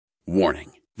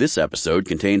Warning. This episode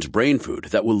contains brain food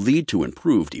that will lead to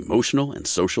improved emotional and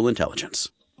social intelligence.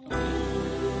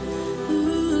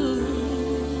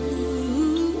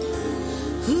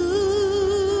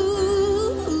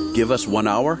 Give us 1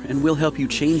 hour and we'll help you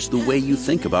change the way you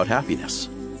think about happiness.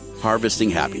 Harvesting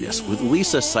Happiness with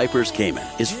Lisa Cypers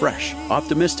Kamen is fresh,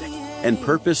 optimistic, and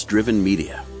purpose-driven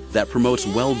media that promotes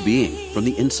well-being from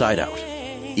the inside out.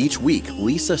 Each week,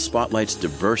 Lisa spotlights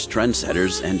diverse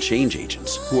trendsetters and change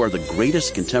agents who are the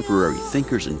greatest contemporary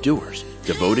thinkers and doers,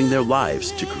 devoting their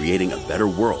lives to creating a better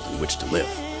world in which to live.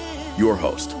 Your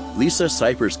host, Lisa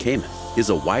Cypers Kamen, is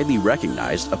a widely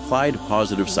recognized applied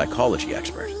positive psychology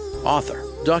expert, author,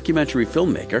 documentary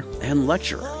filmmaker, and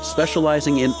lecturer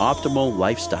specializing in optimal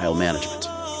lifestyle management.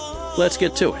 Let's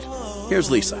get to it. Here's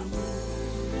Lisa.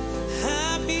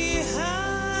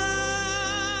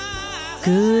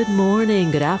 Good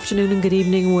morning, good afternoon, and good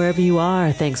evening, wherever you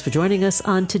are. Thanks for joining us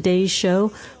on today's show,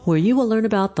 where you will learn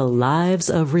about the lives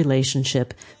of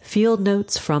relationship, field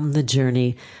notes from the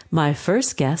journey. My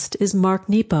first guest is Mark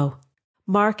Nepo.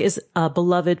 Mark is a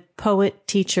beloved poet,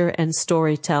 teacher, and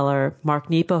storyteller. Mark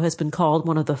Nepo has been called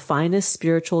one of the finest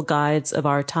spiritual guides of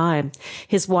our time.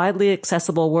 His widely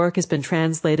accessible work has been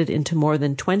translated into more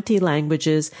than 20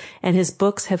 languages, and his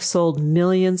books have sold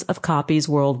millions of copies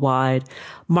worldwide.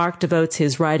 Mark devotes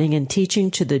his writing and teaching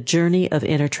to the journey of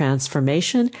inner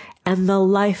transformation and the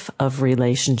life of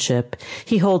relationship.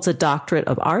 He holds a doctorate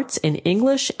of arts in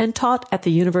English and taught at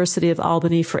the University of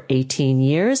Albany for 18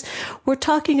 years. We're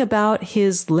talking about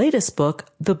his latest book,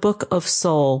 The Book of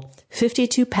Soul,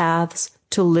 52 Paths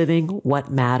to Living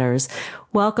What Matters.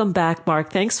 Welcome back, Mark.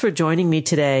 Thanks for joining me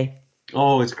today.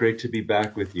 Oh, it's great to be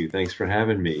back with you. Thanks for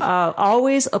having me.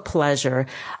 Always a pleasure.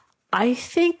 I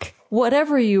think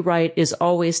whatever you write is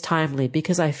always timely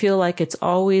because I feel like it's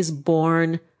always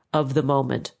born of the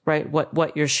moment, right?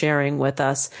 What you're sharing with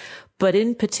us. But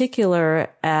in particular,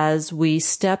 as we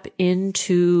step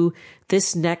into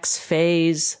this next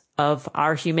phase of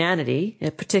our humanity,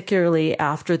 particularly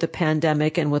after the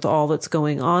pandemic and with all that's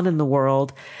going on in the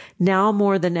world, now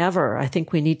more than ever, I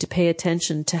think we need to pay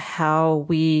attention to how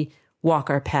we walk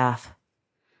our path.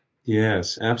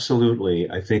 Yes, absolutely.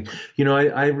 I think,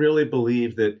 I really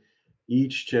believe that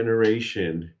each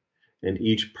generation and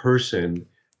each person,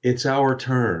 it's our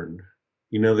turn.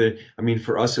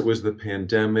 For us, it was the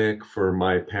pandemic. For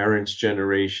my parents'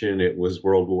 generation, it was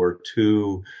World War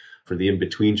II. For the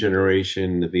in-between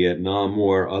generation, the Vietnam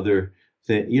War, other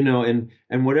things,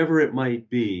 and whatever it might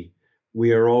be,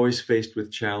 we are always faced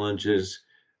with challenges.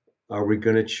 Are we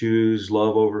going to choose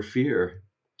love over fear?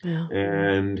 Yeah.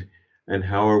 And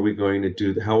how are we going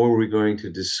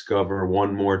to discover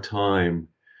one more time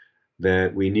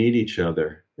that we need each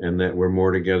other and that we're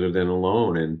more together than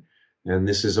alone? And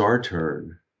this is our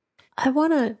turn. I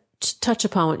want to touch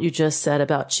upon what you just said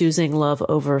about choosing love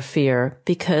over fear,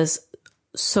 because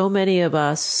so many of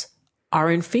us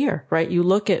are in fear, right? You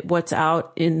look at what's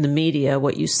out in the media,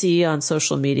 what you see on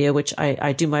social media, which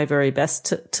I do my very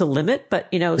best to limit, but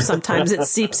sometimes it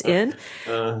seeps in.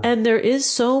 And there is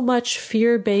so much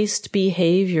fear-based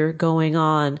behavior going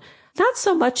on. Not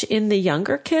so much in the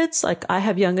younger kids. Like I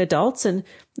have young adults and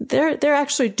they're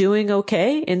actually doing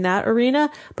okay in that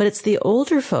arena, but it's the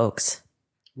older folks.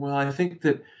 Well, I think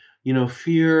that,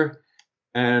 fear,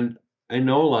 and I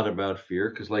know a lot about fear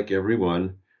because like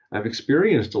everyone, I've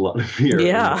experienced a lot of fear.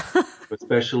 Yeah.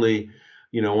 Especially,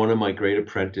 one of my great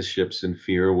apprenticeships in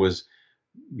fear was,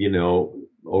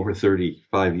 over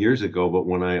 35 years ago, but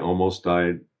when I almost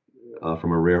died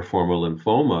from a rare form of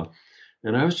lymphoma.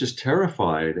 And I was just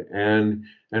terrified. And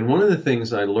one of the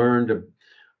things I learned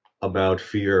about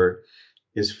fear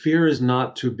is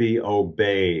not to be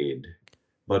obeyed,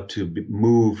 but to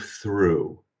move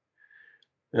through.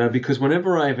 Because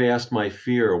whenever I've asked my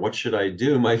fear, what should I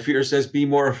do? My fear says, be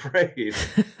more afraid.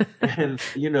 And,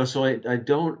 so I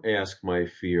don't ask my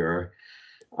fear.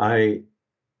 I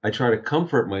try to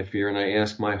comfort my fear, and I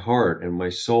ask my heart and my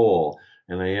soul,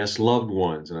 and I ask loved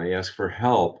ones, and I ask for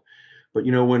help. But,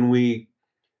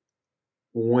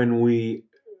 when we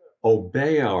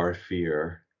obey our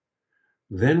fear,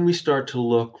 then we start to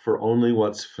look for only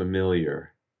what's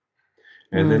familiar.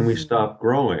 And then we stop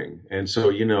growing. And so,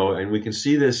 and we can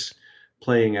see this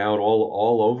playing out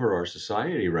all over our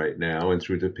society right now. And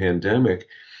through the pandemic,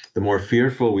 the more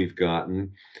fearful we've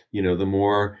gotten, the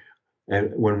more,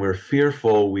 and when we're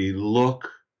fearful, we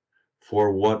look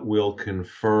for what will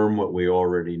confirm what we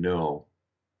already know,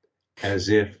 as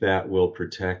if that will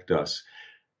protect us.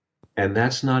 And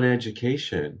that's not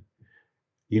education.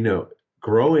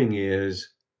 Growing is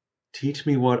teach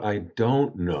me what I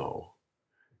don't know.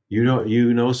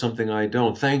 you know something I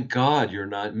don't. Thank God you're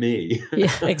not me.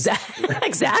 Yeah, exactly.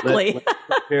 Exactly.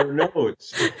 Let's compare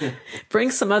notes.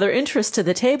 Bring some other interest to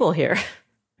the table here.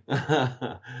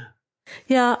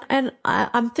 Yeah, and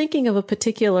I'm thinking of a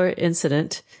particular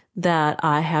incident that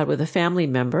I had with a family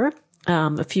member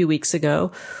a few weeks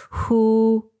ago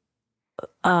who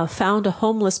found a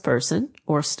homeless person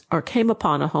or came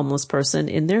upon a homeless person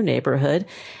in their neighborhood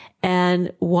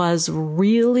and was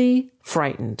really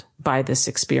frightened by this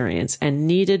experience and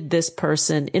needed this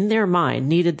person in their mind,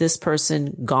 needed this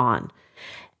person gone,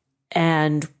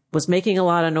 and was making a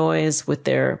lot of noise with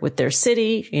their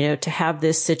city, to have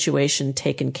this situation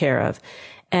taken care of.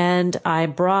 And I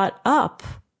brought up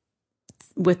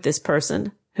with this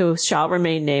person who shall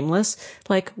remain nameless,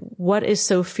 like, what is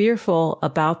so fearful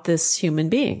about this human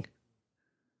being?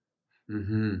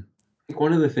 Mm-hmm. I think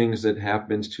one of the things that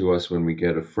happens to us when we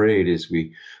get afraid is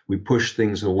we push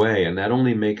things away, and that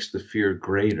only makes the fear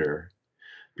greater,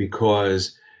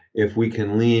 because if we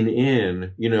can lean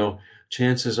in,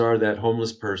 chances are that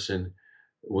homeless person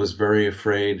was very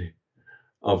afraid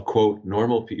of, quote,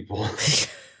 normal people.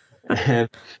 and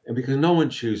because no one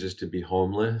chooses to be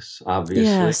homeless, obviously.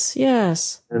 Yes,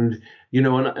 yes. And,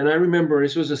 and I remember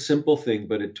this was a simple thing,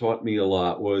 but it taught me a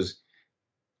lot was,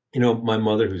 my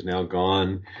mother who's now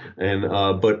gone. And,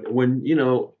 but when,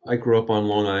 I grew up on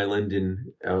Long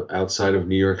Island outside of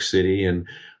New York City,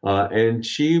 and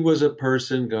she was a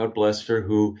person, God bless her,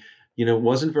 who,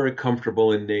 wasn't very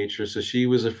comfortable in nature. So she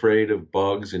was afraid of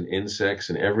bugs and insects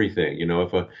and everything.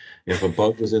 If a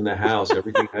bug was in the house,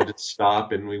 everything had to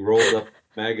stop, and we rolled up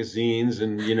magazines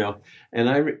and,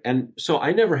 and so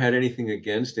I never had anything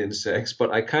against insects,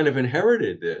 but I kind of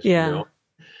inherited this, Yeah.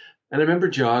 And I remember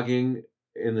jogging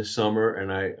in the summer,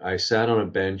 and I sat on a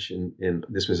bench in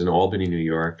this was in Albany, New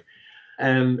York,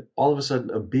 and all of a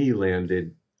sudden a bee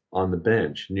landed on the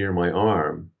bench near my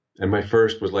arm, and my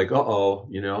first was like, uh-oh,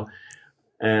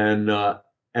 and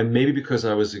and maybe because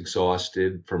I was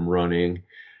exhausted from running,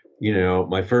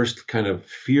 my first kind of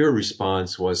fear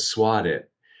response was swat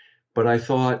it, but I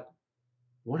thought,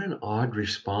 what an odd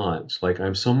response. Like,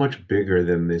 I'm so much bigger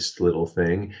than this little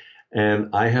thing, and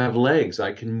I have legs,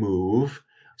 I can move.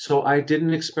 So I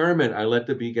didn't experiment. I let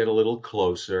the bee get a little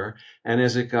closer. And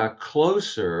as it got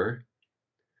closer,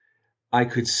 I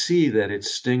could see that its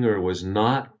stinger was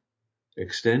not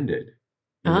extended,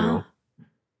 you know?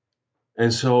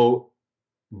 And so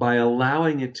by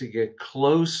allowing it to get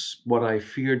close, what I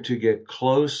feared to get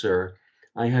closer,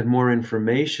 I had more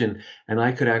information, and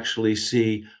I could actually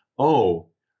see, oh,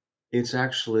 it's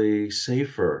actually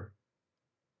safer.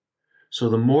 So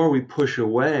the more we push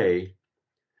away,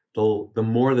 the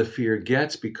more the fear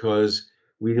gets, because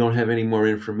we don't have any more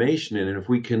information in it. If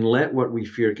we can let what we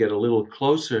fear get a little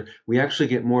closer, we actually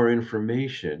get more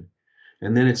information.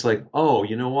 And then it's like, oh,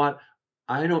 you know what?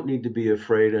 I don't need to be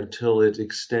afraid until it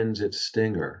extends its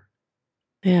stinger.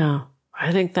 Yeah.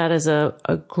 I think that is a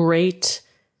great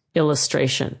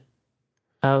illustration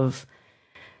of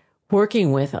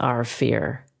working with our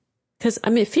fear. Because,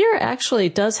 fear actually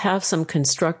does have some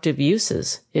constructive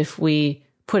uses if we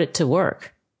put it to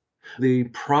work. The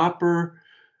proper,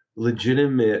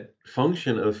 legitimate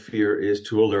function of fear is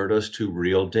to alert us to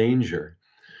real danger.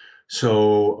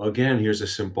 So again, here's a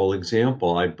simple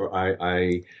example.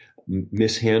 I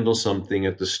mishandle something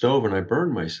at the stove and I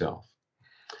burn myself.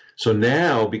 So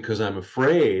now, because I'm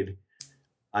afraid,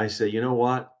 I say, you know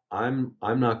what? I'm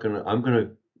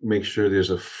gonna make sure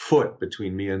there's a foot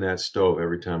between me and that stove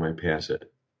every time I pass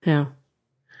it. Yeah.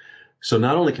 So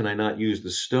not only can I not use the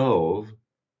stove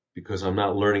because I'm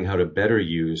not learning how to better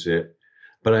use it,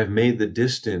 but I've made the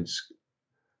distance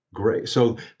great.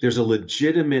 So there's a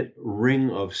legitimate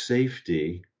ring of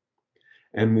safety.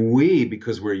 And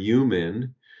because we're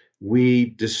human,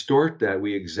 we distort that,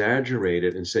 we exaggerate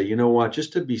it and say, you know what,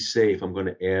 just to be safe, I'm going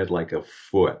to add like a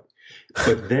foot.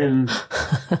 But then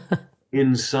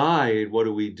inside, what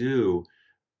do?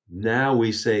 Now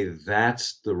we say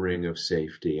that's the ring of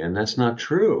safety, and that's not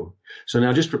true. So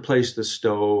now just replace the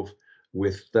stove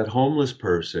with that homeless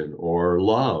person or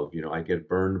love. I get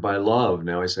burned by love.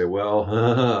 Now I say,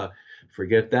 well,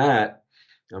 forget that.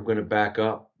 I'm going to back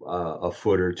up a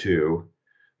foot or two.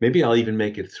 Maybe I'll even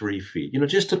make it 3 feet,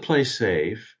 just to play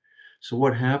safe. So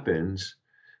what happens?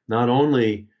 Not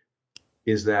only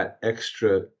is that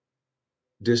extra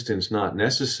distance not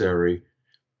necessary,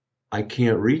 I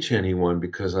can't reach anyone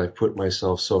because I've put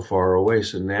myself so far away.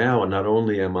 So now not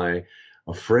only am I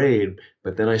afraid,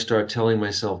 but then I start telling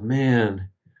myself, man,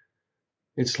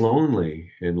 it's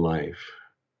lonely in life.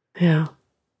 Yeah.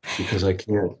 Because I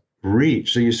can't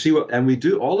reach. So you see and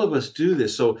all of us do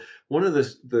this. So one of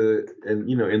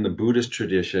in the Buddhist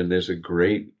tradition, there's a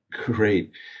great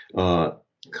great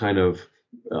kind of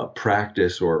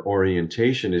practice or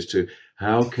orientation is to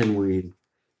how can we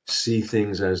see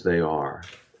things as they are?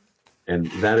 And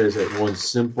that is at once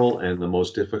simple and the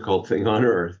most difficult thing on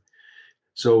earth.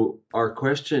 So our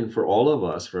question for all of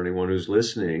us, for anyone who's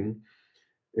listening,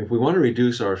 if we want to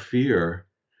reduce our fear,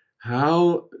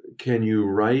 how can you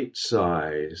right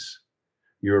size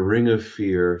your ring of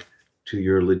fear to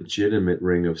your legitimate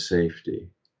ring of safety?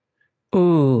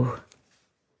 Ooh.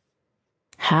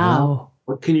 How?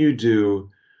 What can you do?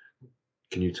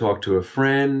 Can you talk to a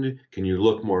friend? Can you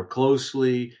look more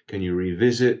closely? Can you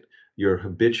revisit your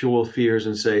habitual fears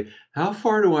and say, how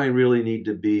far do I really need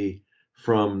to be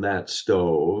from that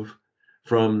stove,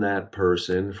 from that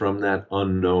person, from that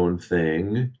unknown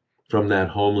thing, from that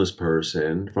homeless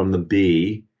person, from the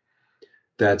bee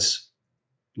that's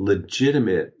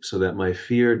legitimate so that my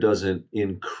fear doesn't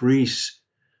increase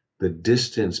the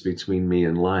distance between me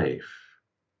and life?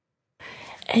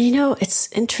 And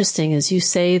it's interesting as you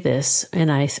say this,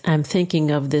 and I'm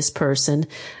thinking of this person,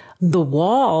 the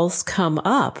walls come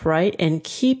up, right? And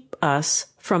keep us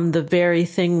from the very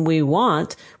thing we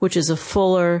want, which is a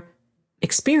fuller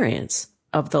experience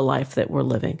of the life that we're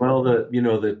living. Well,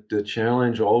 the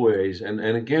challenge always, and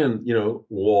again,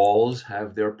 walls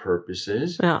have their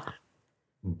purposes, Yeah.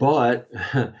 but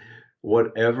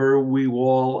whatever we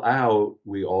wall out,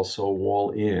 we also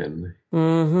wall in.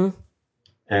 Mm-hmm.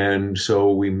 And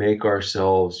so we make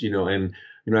ourselves, and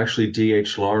actually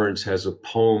D.H. Lawrence has a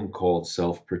poem called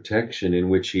Self-Protection in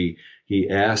which he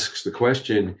asks the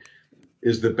question,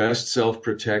 is the best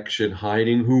self-protection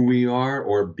hiding who we are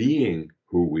or being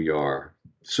who we are?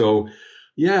 So,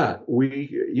 yeah,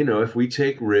 if we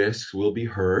take risks, we'll be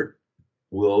hurt.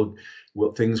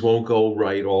 Things won't go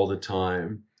right all the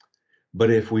time. But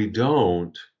if we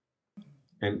don't,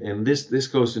 and this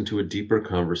goes into a deeper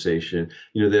conversation,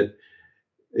 that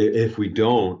if we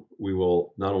don't, we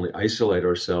will not only isolate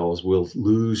ourselves, we'll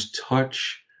lose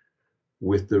touch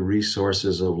with the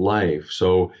resources of life.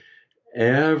 So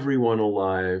everyone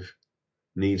alive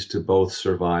needs to both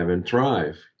survive and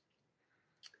thrive.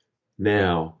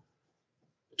 Now,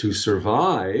 to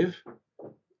survive,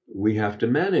 we have to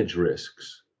manage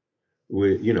risks.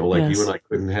 Like Yes. you and I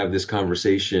couldn't have this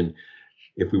conversation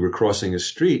if we were crossing a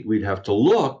street. We'd have to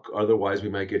look, otherwise we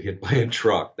might get hit by a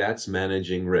truck. That's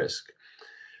managing risk.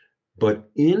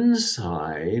 But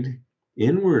inwardly,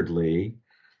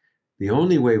 the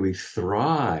only way we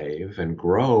thrive and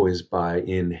grow is by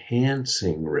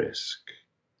enhancing risk.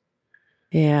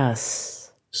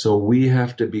 Yes. So we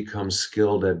have to become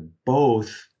skilled at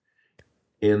both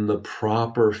in the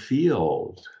proper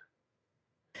field.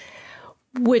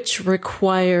 Which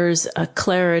requires a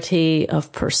clarity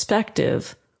of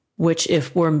perspective, which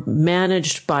if we're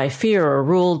managed by fear or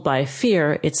ruled by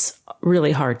fear, it's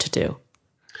really hard to do.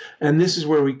 And this is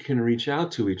where we can reach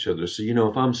out to each other. So,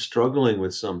 if I'm struggling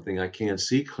with something I can't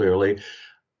see clearly,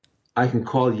 I can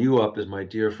call you up as my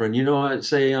dear friend. I'd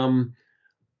say, I'm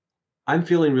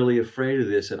feeling really afraid of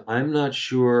this, and I'm not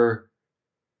sure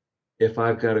if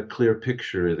I've got a clear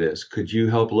picture of this. Could you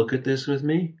help look at this with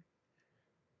me?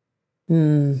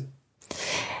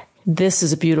 This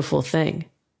is a beautiful thing.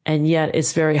 And yet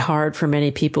it's very hard for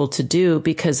many people to do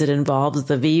because it involves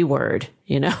the V word,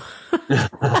 Yeah.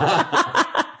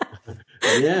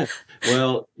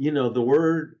 Well, the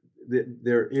word,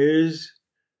 there is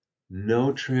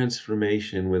no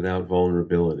transformation without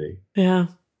vulnerability. Yeah.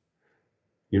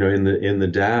 In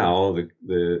the Tao,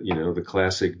 the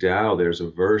classic Tao, there's a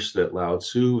verse that Lao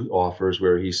Tzu offers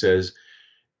where he says,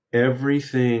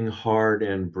 everything hard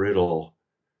and brittle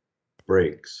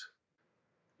breaks.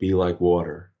 Be like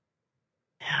water.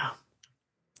 Yeah.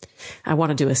 I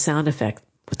want to do a sound effect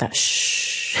with that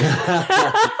shh.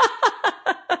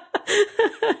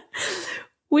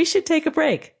 We should take a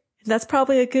break. That's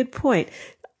probably a good point.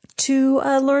 To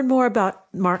learn more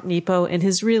about Mark Nepo and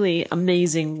his really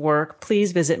amazing work,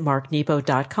 please visit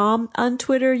marknepo.com. On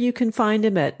Twitter, you can find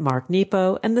him at Mark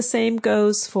Nepo, and the same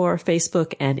goes for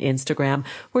Facebook and Instagram.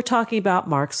 We're talking about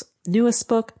Mark's newest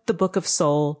book, The Book of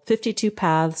Soul, 52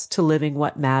 Paths to Living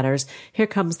What Matters. Here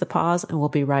comes the pause, and we'll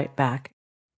be right back.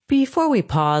 Before we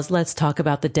pause, let's talk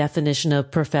about the definition of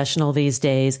professional these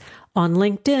days. On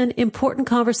LinkedIn, important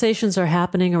conversations are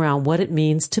happening around what it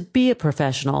means to be a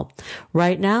professional.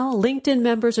 Right now, LinkedIn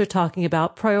members are talking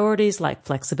about priorities like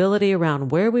flexibility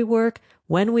around where we work,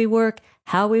 when we work,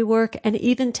 how we work, and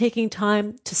even taking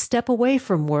time to step away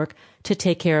from work to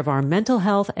take care of our mental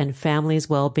health and family's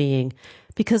well-being.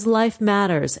 because life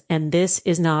matters, and this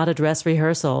is not a dress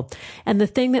rehearsal. And the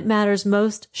thing that matters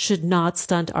most should not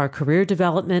stunt our career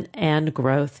development and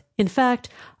growth. In fact,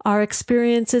 our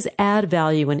experiences add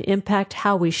value and impact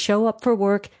how we show up for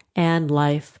work and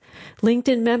life.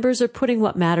 LinkedIn members are putting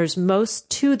what matters most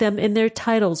to them in their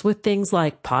titles with things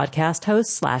like podcast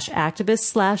host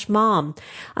 /activist /mom.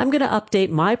 I'm going to update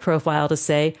my profile to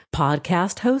say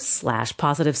podcast host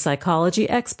 /positive psychology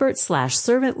expert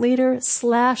 /servant leader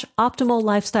 /optimal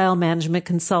lifestyle management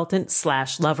consultant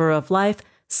 /lover of life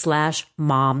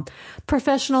 /mom.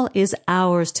 Professional is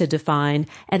ours to define,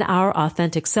 and our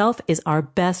authentic self is our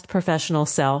best professional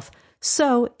self.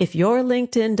 So if your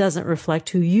LinkedIn doesn't reflect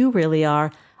who you really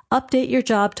are, update your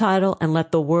job title and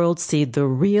let the world see the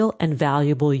real and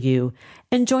valuable you.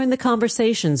 And join the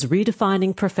conversations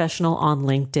redefining professional on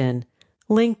LinkedIn.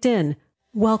 LinkedIn,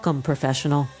 welcome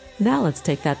professional. Now let's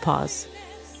take that pause.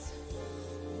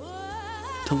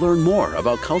 To learn more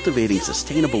about cultivating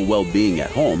sustainable well-being at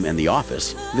home and the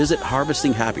office, visit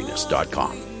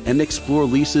harvestinghappiness.com and explore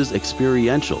Lisa's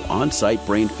experiential on-site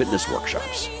brain fitness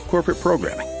workshops, corporate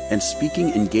programming, and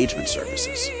speaking engagement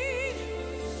services.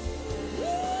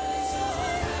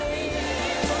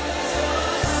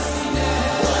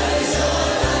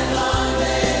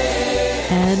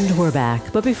 And we're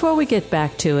back. But before we get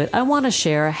back to it, I want to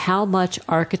share how much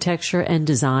architecture and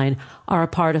design are a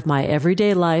part of my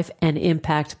everyday life and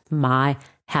impact my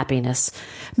happiness.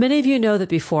 Many of you know that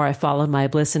before I followed my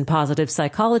bliss in positive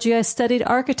psychology, I studied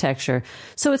architecture.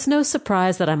 So it's no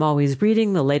surprise that I'm always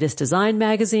reading the latest design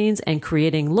magazines and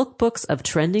creating lookbooks of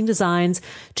trending designs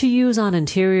to use on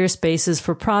interior spaces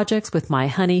for projects with my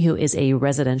honey, who is a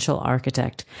residential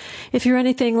architect. If you're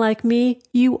anything like me,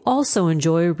 you also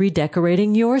enjoy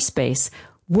redecorating your space.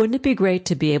 Wouldn't it be great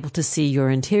to be able to see your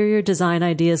interior design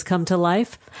ideas come to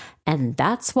life? And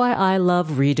that's why I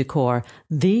love Redecor,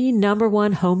 the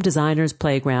 #1 home designer's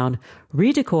playground.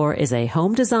 Redecor is a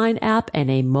home design app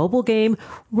and a mobile game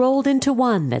rolled into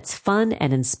one that's fun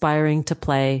and inspiring to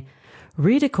play.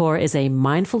 Redecor is a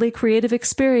mindfully creative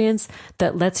experience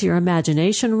that lets your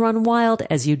imagination run wild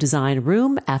as you design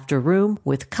room after room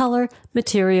with color,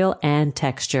 material, and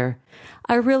texture.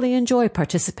 I really enjoy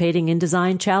participating in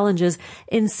design challenges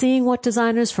and seeing what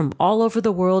designers from all over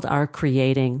the world are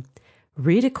creating.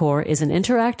 Redecor is an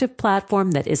interactive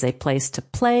platform that is a place to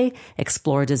play,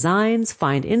 explore designs,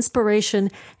 find inspiration,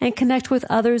 and connect with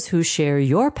others who share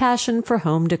your passion for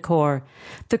home decor.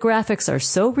 The graphics are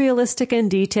so realistic and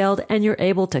detailed, and you're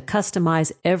able to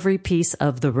customize every piece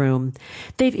of the room.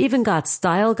 They've even got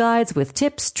style guides with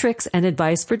tips, tricks, and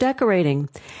advice for decorating.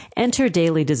 Enter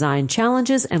daily design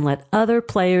challenges and let other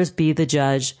players be the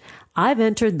judge. I've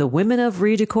entered the Women of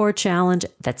Redecor Challenge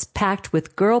that's packed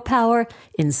with girl power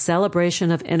in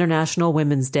celebration of International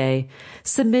Women's Day.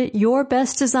 Submit your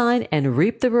best design and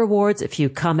reap the rewards if you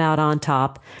come out on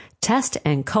top. Test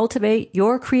and cultivate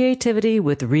your creativity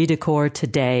with Redecor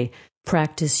today.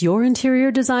 Practice your interior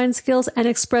design skills and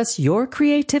express your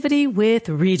creativity with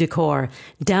Redecor.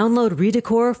 Download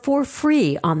Redecor for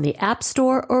free on the App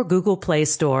Store or Google Play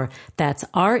Store. That's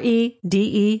Redecor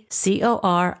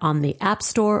on the App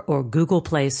Store or Google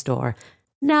Play Store.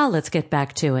 Now let's get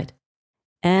back to it.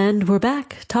 And we're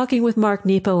back talking with Mark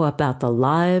Nepo about the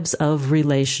lives of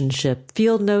relationship.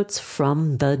 Field notes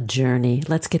from the journey.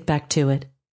 Let's get back to it.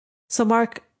 So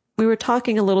Mark, we were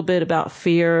talking a little bit about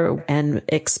fear and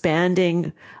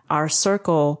expanding our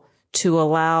circle to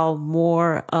allow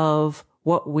more of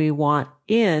what we want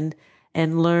in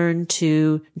and learn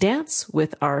to dance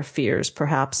with our fears,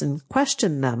 perhaps, and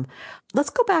question them. Let's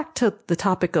go back to the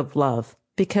topic of love,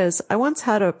 because I once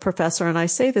had a professor, and I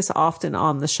say this often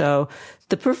on the show.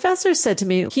 The professor said to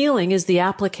me, healing is the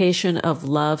application of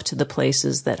love to the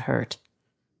places that hurt.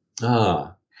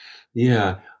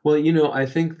 Yeah. Well, I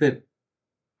think that,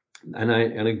 and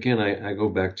again, I go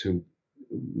back to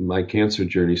my cancer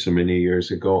journey so many years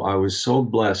ago. I was so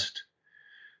blessed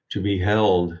to be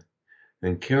held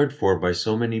and cared for by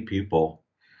so many people,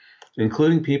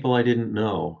 including people I didn't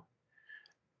know.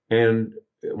 And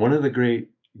one of the great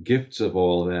gifts of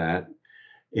all that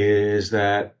is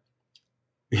that,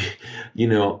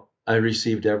 I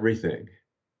received everything.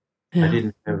 Yeah. I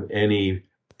didn't have any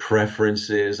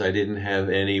preferences. I didn't have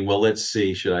any, well, let's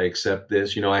see, should I accept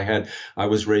this? I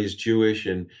was raised Jewish,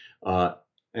 and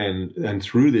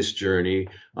through this journey,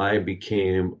 I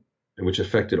became, which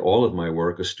affected all of my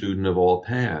work, a student of all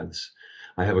paths.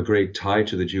 I have a great tie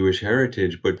to the Jewish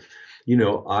heritage, but,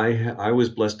 I was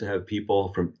blessed to have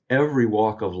people from every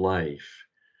walk of life,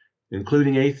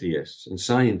 including atheists and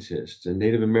scientists and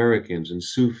Native Americans and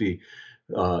Sufi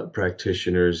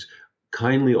practitioners,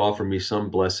 kindly offer me some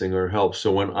blessing or help.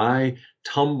 So when I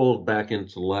tumbled back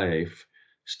into life,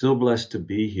 still blessed to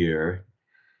be here.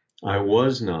 I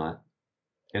was not,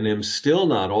 and am still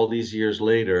not all these years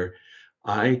later.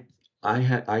 I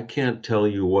can't tell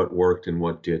you what worked and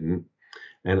what didn't.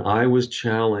 And I was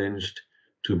challenged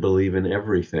to believe in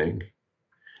everything.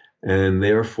 And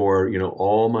therefore,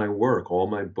 all my work, all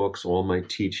my books, all my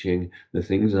teaching, the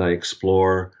things I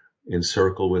explore and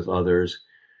circle with others,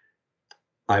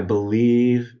 I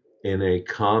believe in a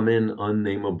common,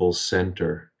 unnameable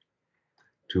center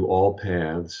to all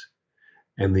paths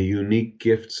and the unique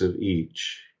gifts of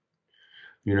each.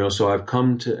 So I've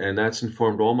come to, and that's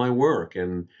informed all my work.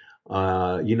 And,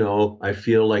 I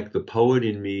feel like the poet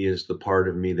in me is the part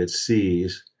of me that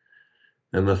sees,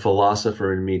 and the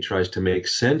philosopher in me tries to make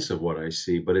sense of what I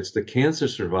see. But it's the cancer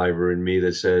survivor in me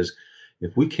that says,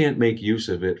 if we can't make use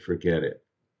of it, forget it.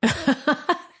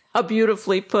 How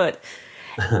beautifully put.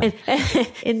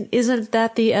 And isn't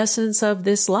that the essence of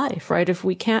this life, right? If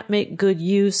we can't make good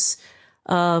use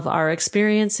of our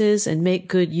experiences and make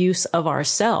good use of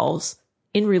ourselves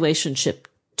in relationship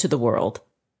to the world.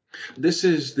 This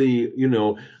is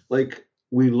like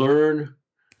we learn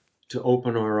to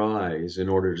open our eyes in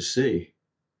order to see.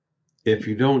 If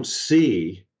you don't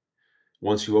see,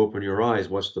 once you open your eyes,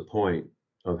 what's the point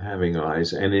of having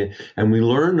eyes? And we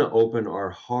learn to open our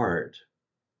heart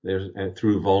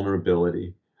through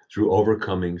vulnerability, through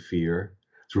overcoming fear,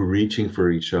 through reaching for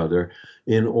each other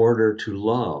in order to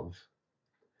love.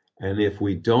 And if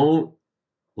we don't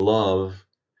love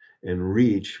and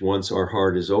reach once our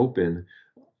heart is open,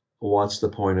 what's the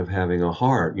point of having a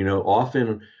heart?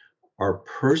 Often our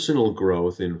personal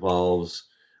growth involves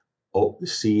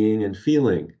seeing and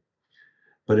feeling.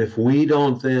 But if we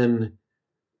don't then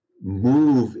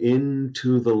move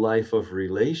into the life of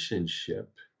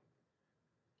relationship,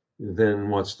 then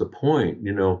what's the point?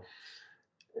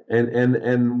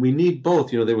 And we need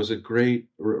both. There was a great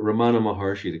Ramana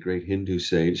Maharshi, the great Hindu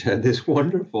sage, had this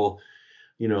wonderful,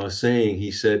 saying. He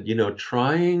said,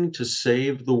 trying to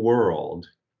save the world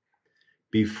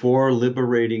before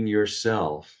liberating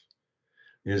yourself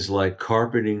is like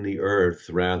carpeting the earth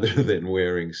rather than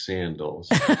wearing sandals.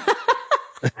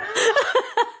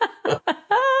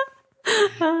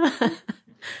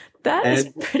 That is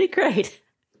pretty great.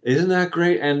 Isn't that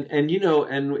great? And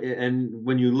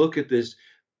when you look at this,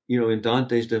 in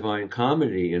Dante's Divine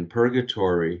Comedy, in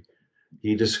Purgatory,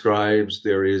 he describes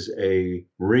there is a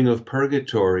ring of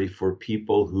purgatory for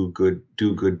people who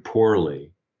do good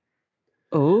poorly.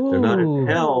 Oh, they're not in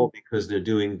hell because they're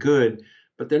doing good,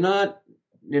 but they're not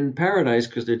in paradise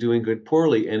because they're doing good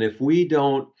poorly. And if we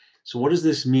don't, so what does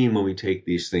this mean when we take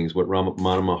these things? What Ramana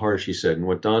Maharshi said and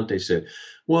what Dante said?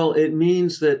 Well, it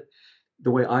means that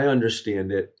the way I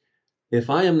understand it, if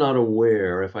I am not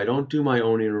aware, if I don't do my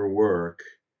own inner work,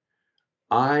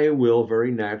 I will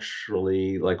very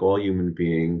naturally, like all human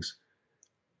beings,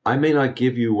 I may not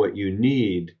give you what you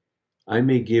need. I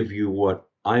may give you what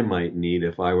I might need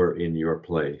if I were in your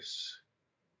place.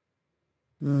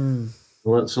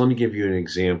 Well, so let me give you an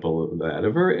example of that.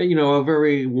 A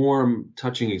very warm,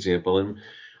 touching example. And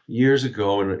years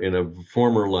ago, in a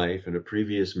former life, in a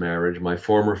previous marriage, my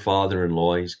former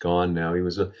father-in-law, he's gone now. He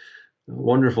was a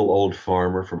wonderful old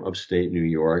farmer from upstate New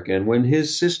York. And when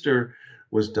his sister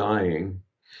was dying,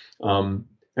 and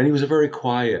he was a very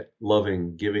quiet,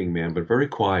 loving, giving man, but very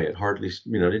quiet, hardly,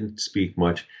 didn't speak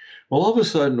much. Well, all of a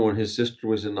sudden, when his sister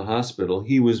was in the hospital,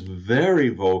 he was very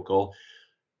vocal.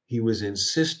 He was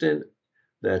insistent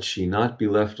that she not be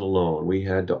left alone. We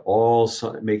had to all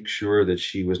make sure that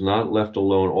she was not left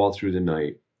alone all through the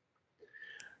night.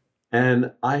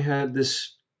 And I had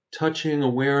this touching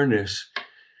awareness.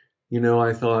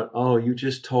 I thought, oh, you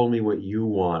just told me what you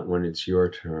want when it's your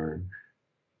turn.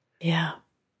 Yeah.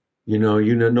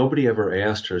 Nobody ever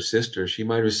asked her sister. She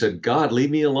might have said, God, leave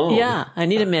me alone. Yeah, I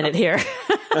need a minute here.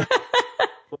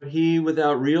 But he,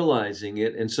 without realizing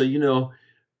it, and so,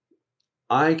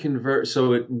 I convert.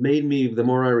 So it made me, the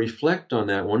more I reflect on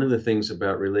that, one of the things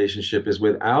about relationship is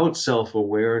without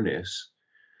self-awareness,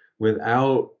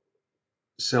 without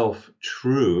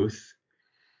self-truth,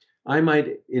 I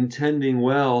might, intending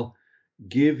well,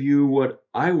 give you what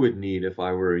I would need if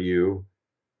I were you,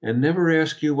 and never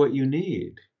ask you what you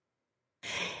need.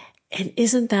 And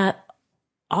isn't that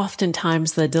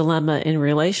oftentimes the dilemma in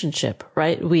relationship,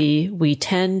 right? We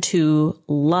tend to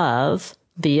love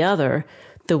the other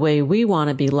the way we want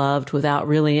to be loved without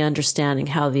really understanding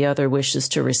how the other wishes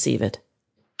to receive it.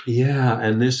 Yeah,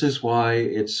 and this is why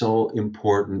it's so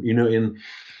important,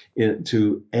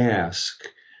 to ask,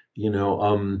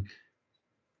 in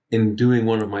doing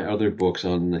one of my other books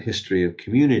on the history of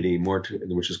community,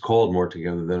 which is called More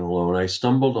Together Than Alone, I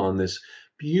stumbled on this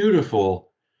beautiful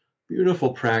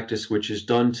beautiful practice which is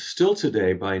done still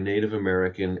today by Native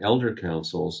American elder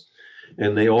councils.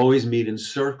 And they always meet in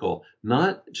circle,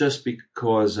 not just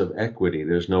because of equity.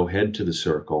 There's no head to the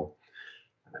circle.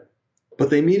 But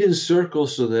they meet in circle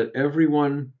so that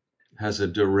everyone has a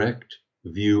direct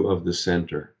view of the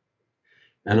center.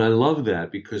 And I love that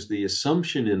because the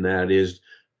assumption in that is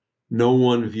no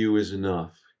one view is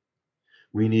enough.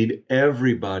 We need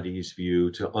everybody's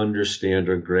view to understand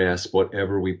or grasp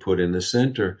whatever we put in the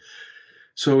center.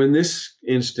 So in this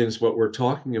instance, what we're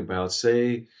talking about,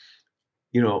 say,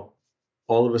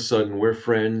 all of a sudden we're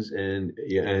friends and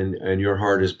your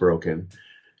heart is broken.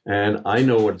 And I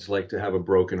know what it's like to have a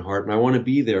broken heart and I want to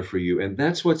be there for you. And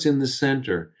that's what's in the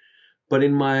center. But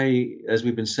as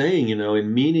we've been saying,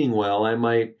 in meaning well, I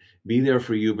might be there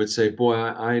for you, but say, boy,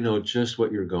 I know just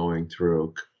what you're going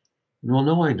through. Well,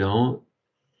 no, I don't.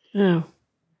 Yeah.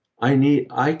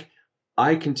 I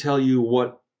can tell you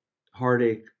what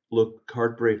heartbreak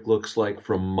looks like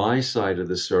from my side of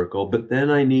the circle, but then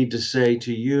I need to say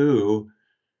to you,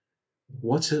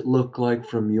 what's it look like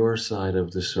from your side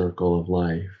of the circle of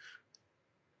life?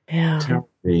 Yeah.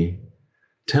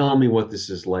 Tell me what this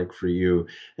is like for you.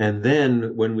 And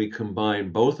then when we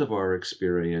combine both of our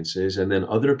experiences and then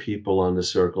other people on the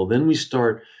circle, then we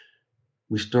start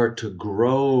to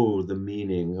grow the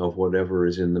meaning of whatever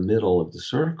is in the middle of the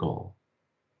circle.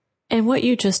 And what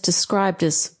you just described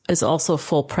is also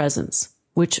full presence,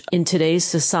 which in today's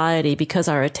society, because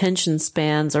our attention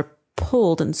spans are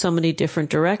pulled in so many different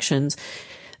directions,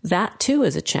 that too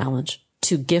is a challenge,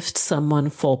 to gift someone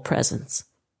full presence.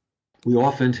 We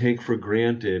often take for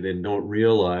granted and don't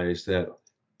realize that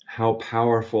how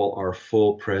powerful our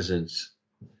full presence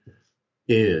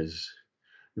is.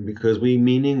 And because we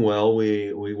meaning well,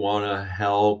 we want to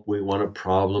help, we want to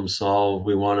problem solve,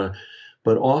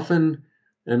 but often,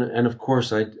 and of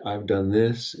course I've done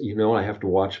this, I have to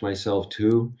watch myself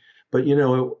too. But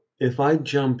if I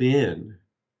jump in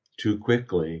too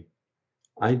quickly,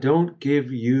 I don't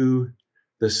give you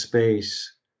the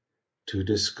space to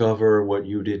discover what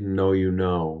you didn't know you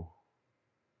know.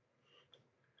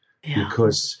 Yeah.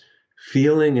 Because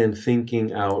feeling and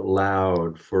thinking out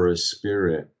loud for a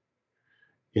spirit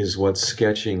is what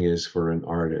sketching is for an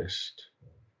artist.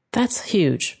 That's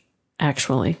huge,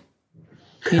 actually.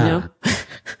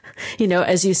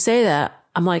 As you say that,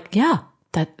 I'm like, yeah,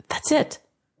 that's it.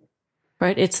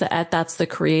 Right? That's the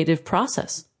creative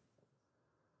process.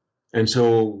 And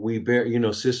so we bear,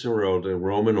 Cicero, the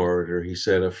Roman orator, he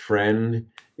said, a friend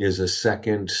is a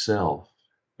second self.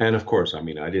 And of course, I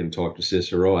didn't talk to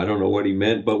Cicero. I don't know what he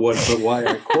meant, but why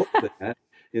I quote that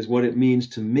is what it means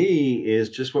to me is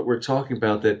just what we're talking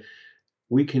about, that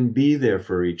we can be there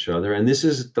for each other. And this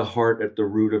is the heart at the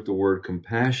root of the word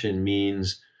compassion,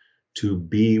 means to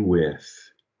be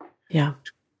with. Yeah.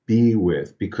 To be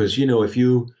with. Because, if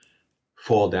you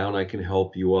fall down, I can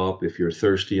help you up. If you're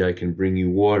thirsty, I can bring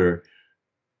you water.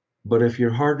 But if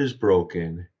your heart is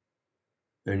broken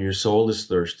and your soul is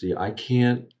thirsty, I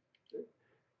can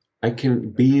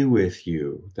be with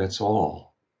you. That's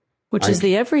all. Which is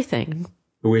the everything.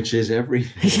 Which is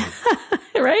everything.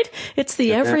 Right? It's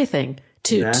the everything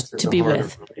to be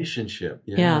with. Relationship.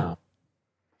 Yeah.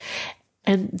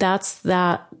 And that's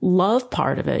that love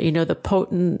part of it, the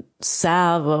potent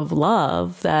salve of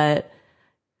love that,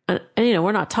 and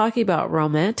we're not talking about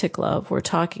romantic love. We're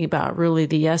talking about really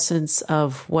the essence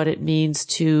of what it means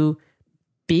to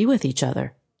be with each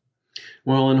other.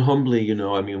 Well, and humbly,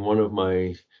 one of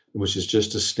my, which is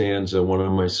just a stanza, one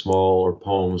of my smaller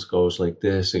poems goes like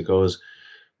this. It goes,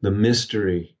 the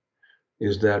mystery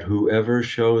is that whoever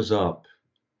shows up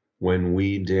when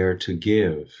we dare to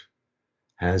give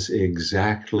has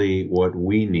exactly what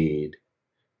we need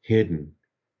hidden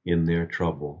in their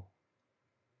trouble.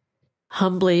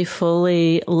 Humbly,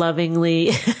 fully,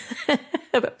 lovingly,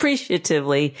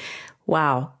 appreciatively.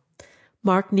 Wow.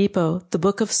 Mark Nepo, The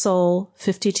Book of Soul,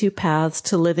 52 Paths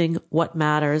to Living What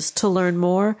Matters. To learn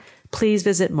more, please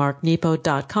visit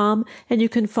marknepo.com, and you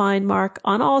can find Mark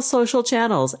on all social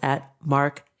channels at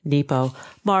Mark Nepo.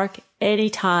 Mark,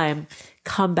 anytime,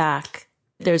 come back.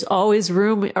 There's always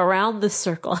room around the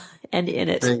circle and in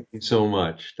it. Thank you so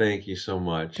much. Thank you so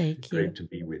much. Thank you. Great to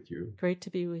be with you. Great to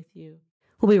be with you.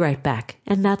 We'll be right back,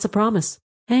 and that's a promise.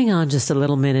 Hang on just a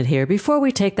little minute here. Before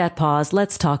we take that pause,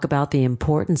 let's talk about the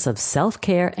importance of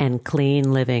self-care and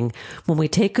clean living. When we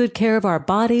take good care of our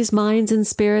bodies, minds, and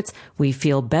spirits, we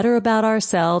feel better about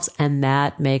ourselves, and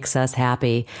that makes us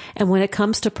happy. And when it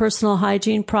comes to personal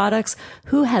hygiene products,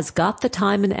 who has got the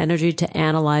time and energy to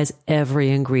analyze every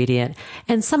ingredient?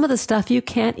 And some of the stuff you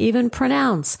can't even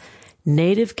pronounce.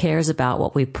 Native cares about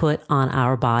what we put on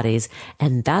our bodies,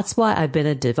 and that's why I've been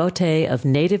a devotee of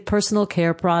Native personal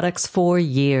care products for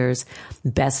years.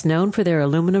 Best known for their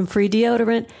aluminum-free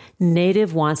deodorant,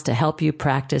 Native wants to help you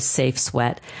practice safe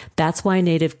sweat. That's why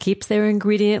Native keeps their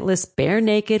ingredient list bare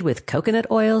naked with coconut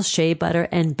oil, shea butter,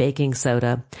 and baking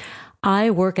soda.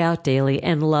 I work out daily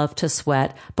and love to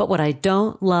sweat, but what I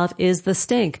don't love is the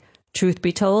stink. Truth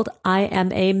be told, I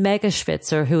am a mega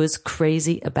schwitzer who is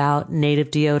crazy about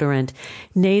Native deodorant.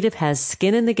 Native has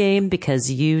skin in the game because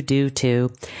you do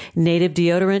too. Native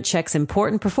deodorant checks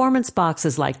important performance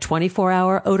boxes like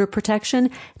 24-hour odor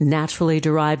protection, naturally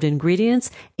derived ingredients,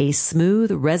 a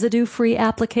smooth residue-free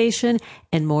application,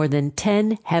 and more than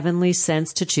 10 heavenly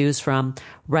scents to choose from.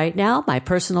 Right now, my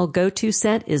personal go-to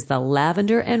scent is the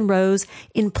lavender and rose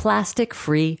in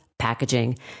plastic-free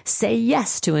packaging. Say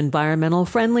yes to environmental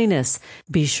friendliness.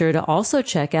 Be sure to also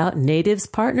check out Native's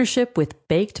partnership with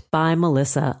Baked by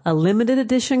Melissa, a limited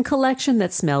edition collection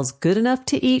that smells good enough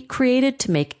to eat, created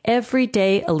to make every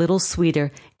day a little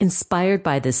sweeter, inspired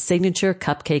by the signature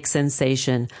cupcake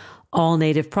sensation. All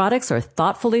Native products are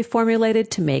thoughtfully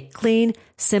formulated to make clean,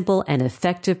 simple, and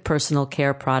effective personal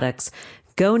care products.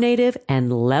 Go Native and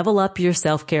level up your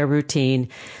self-care routine.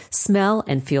 Smell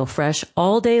and feel fresh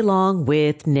all day long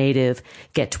with Native.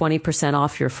 Get 20%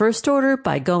 off your first order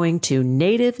by going to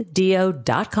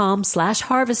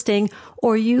nativedeo.com/harvesting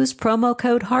or use promo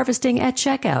code harvesting at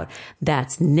checkout.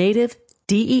 That's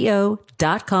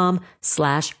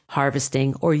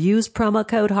nativedeo.com/harvesting or use promo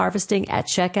code harvesting at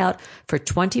checkout for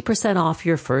 20% off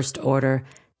your first order.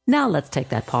 Now let's take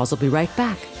that pause. We'll be right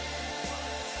back.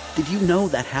 Did you know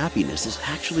that happiness is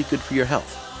actually good for your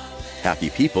health? Happy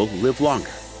people live longer,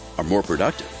 are more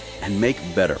productive, and make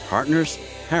better partners,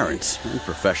 parents, and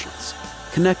professionals.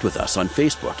 Connect with us on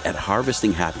Facebook at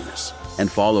Harvesting Happiness and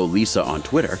follow Lisa on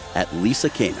Twitter at Lisa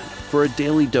Kamen for a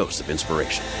daily dose of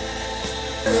inspiration.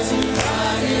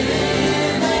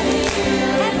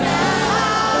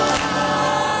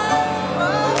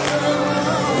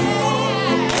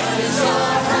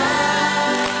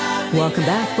 Welcome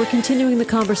back. We're continuing the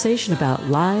conversation about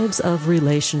lives of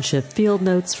relationship, field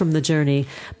notes from the journey.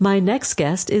 My next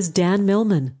guest is Dan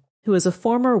Millman, who is a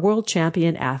former world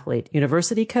champion athlete,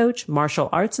 university coach, martial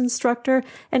arts instructor,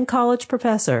 and college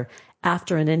professor.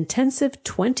 After an intensive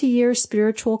 20-year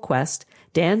spiritual quest,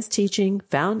 Dan's teaching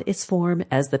found its form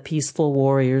as the Peaceful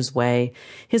Warrior's Way.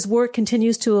 His work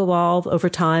continues to evolve over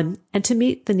time and to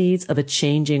meet the needs of a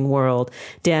changing world.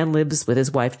 Dan lives with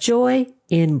his wife, Joy,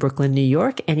 in Brooklyn, New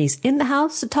York, and he's in the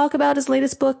house to talk about his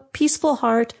latest book, Peaceful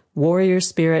Heart, Warrior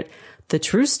Spirit, the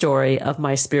true story of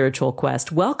my spiritual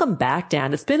quest. Welcome back,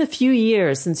 Dan. It's been a few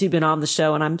years since you've been on the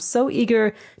show, and I'm so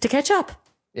eager to catch up.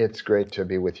 It's great to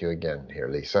be with you again here,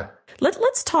 Lisa.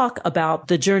 Let's talk about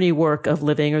the journey work of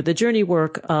living, or the journey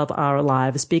work of our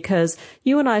lives, because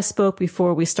you and I spoke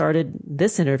before we started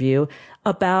this interview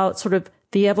about sort of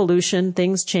the evolution,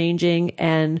 things changing,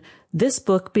 and this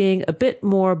book being a bit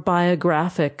more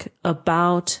biographic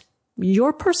about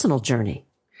your personal journey.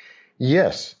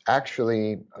 Yes,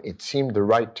 actually, it seemed the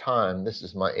right time. This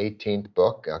is my 18th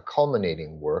book, a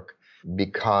culminating work,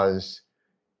 because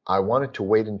I wanted to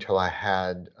wait until I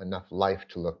had enough life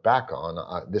to look back on.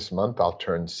 This month, I'll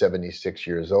turn 76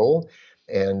 years old,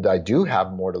 and I do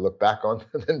have more to look back on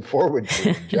than forward to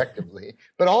objectively.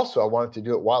 But also, I wanted to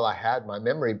do it while I had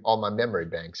all my memory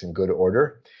banks in good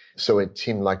order. So it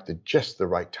seemed like just the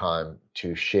right time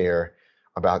to share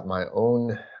about my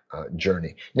own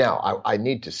journey. Now, I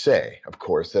need to say, of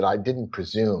course, that I didn't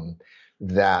presume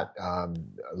that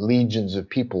legions of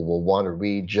people will want to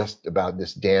read just about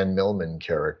this Dan Millman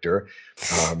character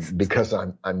because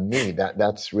I'm me.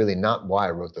 That's really not why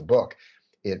I wrote the book.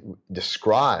 It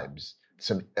describes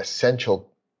some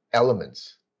essential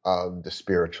elements of the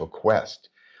spiritual quest.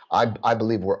 I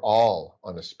believe we're all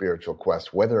on a spiritual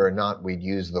quest, whether or not we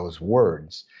use those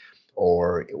words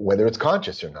or whether it's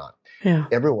conscious or not. Yeah.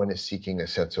 Everyone is seeking a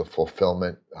sense of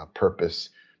fulfillment, purpose,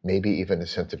 maybe even a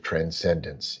sense of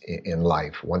transcendence in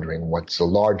life, wondering what's the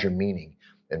larger meaning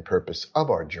and purpose of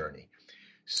our journey.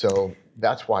 So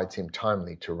that's why it seemed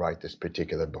timely to write this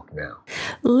particular book now.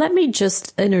 Let me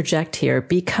just interject here,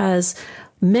 because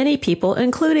many people,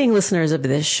 including listeners of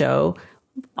this show,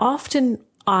 often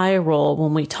eye roll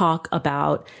when we talk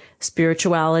about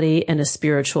spirituality and a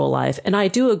spiritual life. And I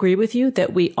do agree with you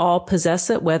that we all possess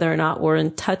it, whether or not we're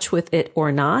in touch with it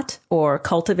or not, or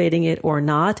cultivating it or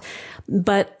not.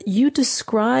 But you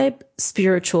describe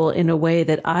spiritual in a way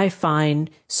that I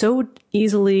find so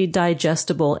easily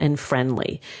digestible and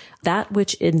friendly, that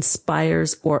which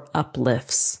inspires or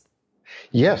uplifts.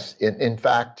 Yes. In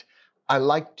fact, I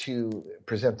like to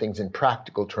present things in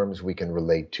practical terms we can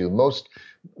relate to.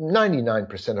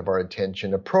 99% of our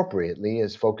attention appropriately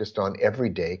is focused on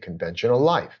everyday conventional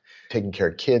life, taking care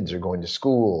of kids or going to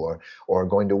school or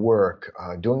going to work,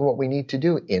 doing what we need to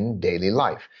do in daily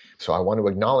life. So I want to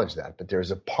acknowledge that, but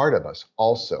there's a part of us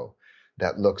also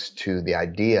that looks to the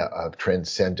idea of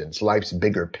transcendence, life's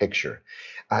bigger picture.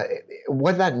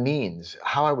 What that means,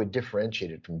 how I would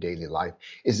differentiate it from daily life,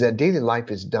 is that daily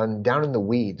life is done down in the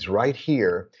weeds, right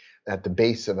here at the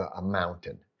base of a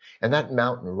mountain. And that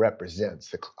mountain represents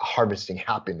the harvesting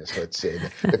happiness, let's say,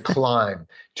 the climb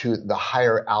to the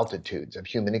higher altitudes of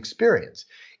human experience,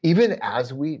 even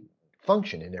as we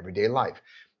function in everyday life.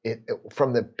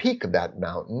 From the peak of that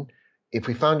mountain, if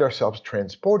we found ourselves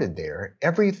transported there,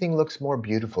 everything looks more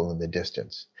beautiful in the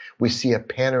distance. We see a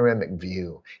panoramic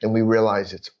view, and we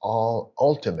realize it's all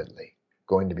ultimately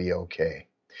going to be okay.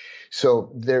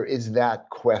 So there is that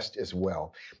quest as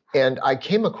well. And I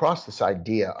came across this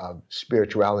idea of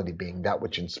spirituality being that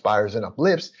which inspires and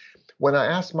uplifts when I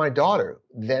asked my daughter,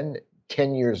 then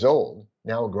 10 years old,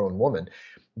 now a grown woman,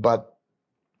 but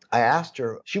I asked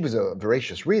her, she was a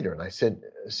voracious reader, and I said,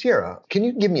 Sierra, can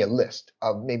you give me a list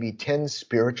of maybe 10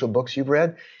 spiritual books you've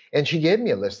read? And she gave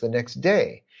me a list the next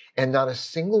day, and not a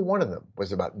single one of them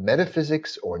was about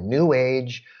metaphysics or New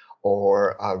Age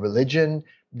or religion.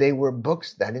 They were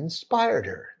books that inspired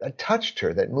her, that touched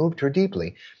her, that moved her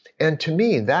deeply. And to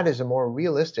me, that is a more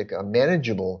realistic, a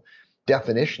manageable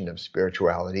definition of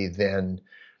spirituality than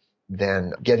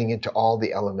getting into all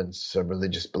the elements of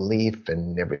religious belief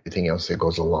and everything else that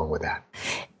goes along with that.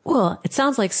 Well, it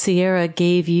sounds like Sierra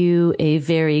gave you a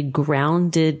very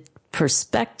grounded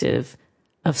perspective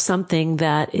of something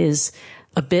that is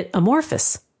a bit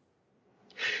amorphous.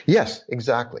 Yes,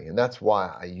 exactly. And that's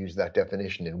why I use that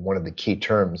definition in one of the key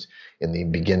terms in the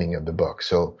beginning of the book.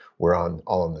 So we're all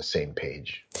on the same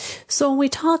page. So when we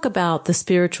talk about the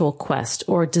spiritual quest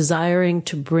or desiring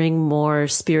to bring more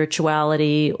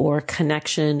spirituality or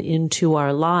connection into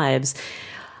our lives,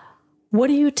 what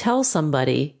do you tell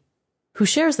somebody who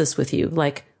shares this with you?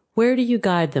 Like, where do you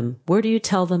guide them? Where do you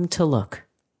tell them to look?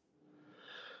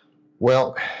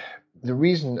 Well, the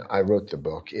reason I wrote the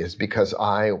book is because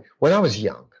when I was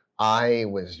young, I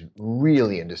was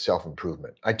really into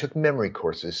self-improvement. I took memory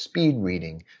courses, speed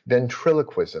reading,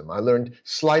 ventriloquism. I learned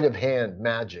sleight of hand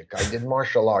magic. I did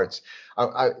martial arts.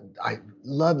 I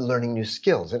loved learning new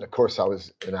skills. And of course, I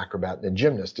was an acrobat and a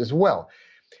gymnast as well.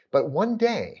 But one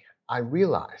day, I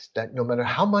realized that no matter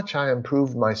how much I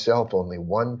improved myself, only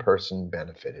one person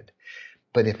benefited.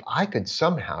 But if I could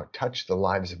somehow touch the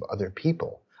lives of other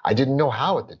people, I didn't know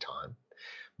how at the time,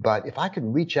 but if I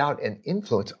could reach out and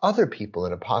influence other people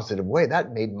in a positive way,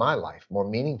 that made my life more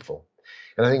meaningful.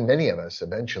 And I think many of us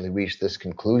eventually reach this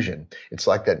conclusion. It's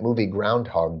like that movie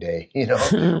Groundhog Day,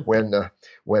 when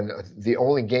the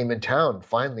only game in town,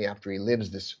 finally, after he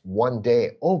lives this one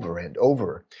day over and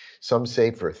over, some say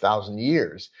for 1,000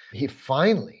 years, he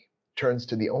finally turns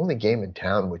to the only game in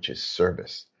town, which is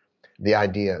service. The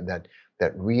idea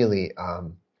that really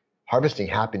harvesting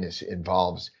happiness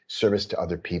involves service to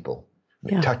other people,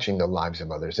 touching the lives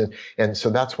of others. And so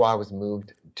that's why I was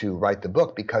moved to write the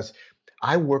book, because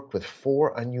I worked with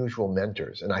 4 unusual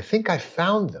mentors, and I think I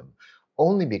found them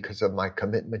only because of my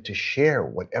commitment to share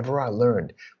whatever I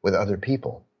learned with other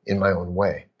people in my own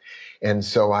way. And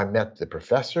so I met the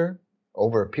professor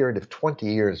over a period of 20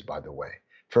 years, by the way.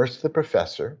 First the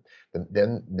professor,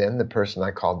 then the person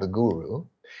I called the guru,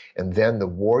 and then the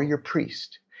warrior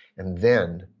priest, and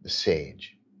then the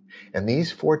sage. And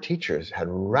these 4 teachers had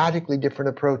radically different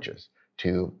approaches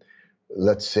to,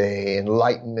 let's say,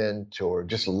 enlightenment or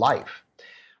just life.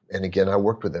 And again, I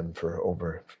worked with them for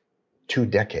over 2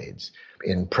 decades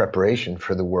in preparation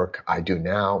for the work I do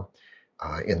now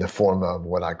in the form of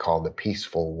what I call the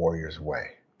peaceful warrior's way.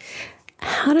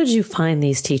 How did you find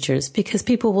these teachers? Because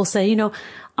people will say,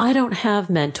 I don't have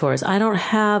mentors. I don't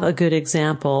have a good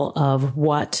example of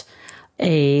what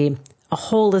a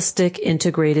holistic,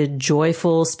 integrated,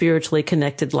 joyful, spiritually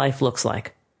connected life looks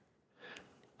like.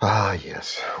 Ah,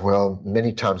 yes. Well,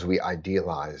 many times we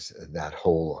idealize that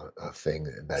whole thing,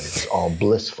 that it's all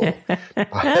blissful.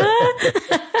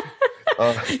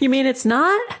 You mean it's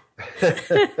not?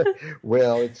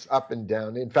 Well, it's up and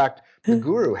down. In fact, the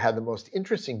guru had the most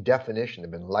interesting definition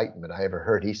of enlightenment I ever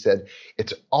heard. He said,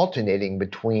 it's alternating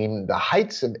between the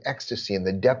heights of ecstasy and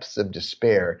the depths of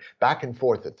despair, back and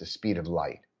forth at the speed of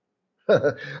light.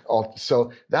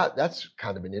 So that's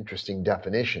kind of an interesting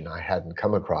definition I hadn't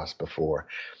come across before.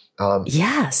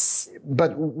 Yes.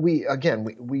 But we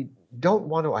don't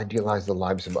want to idealize the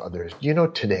lives of others.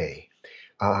 Today,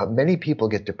 Many people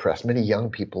get depressed, many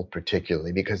young people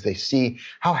particularly, because they see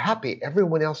how happy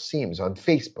everyone else seems on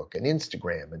Facebook and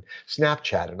Instagram and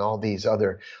Snapchat and all these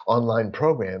other online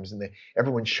programs. And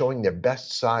everyone's showing their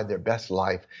best side, their best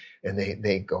life. And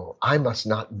they go, I must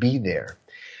not be there.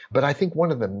 But I think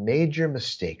one of the major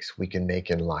mistakes we can make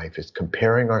in life is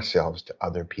comparing ourselves to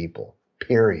other people,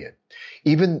 period.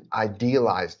 Even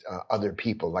idealized other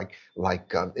people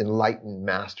like enlightened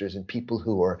masters and people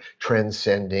who are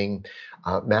transcending,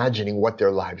 imagining what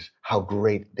their lives, how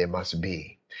great they must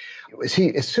be.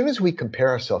 See, as soon as we compare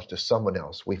ourselves to someone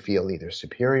else, we feel either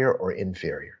superior or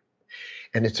inferior.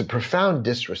 And it's a profound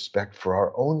disrespect for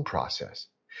our own process.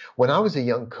 When I was a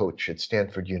young coach at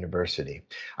Stanford University,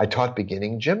 I taught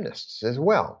beginning gymnasts as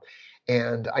well.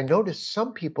 And I noticed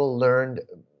some people learned,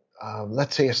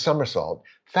 let's say, a somersault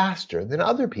faster than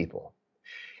other people.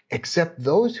 Except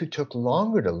those who took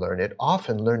longer to learn it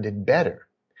often learned it better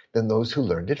than those who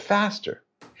learned it faster.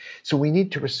 So we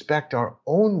need to respect our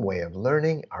own way of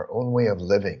learning, our own way of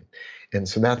living. And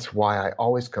so that's why I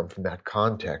always come from that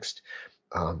context,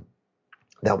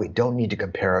 that we don't need to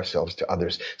compare ourselves to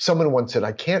others. Someone once said,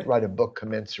 I can't write a book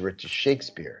commensurate to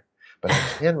Shakespeare, but I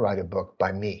can write a book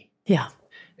by me. Yeah.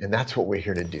 And that's what we're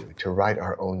here to do, to write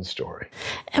our own story.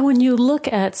 And when you look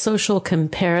at social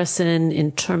comparison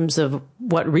in terms of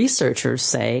what researchers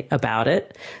say about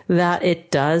it, that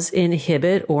it does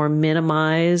inhibit or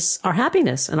minimize our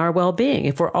happiness and our well-being.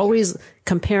 If we're always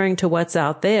comparing to what's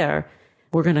out there,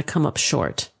 we're going to come up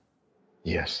short.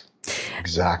 Yes.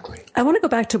 Exactly. I want to go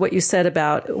back to what you said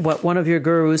about what one of your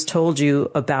gurus told you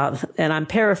about, and I'm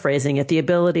paraphrasing it, the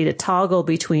ability to toggle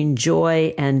between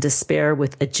joy and despair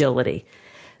with agility.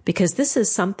 Because this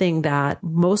is something that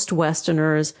most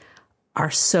Westerners are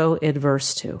so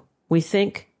adverse to. We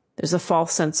think there's a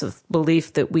false sense of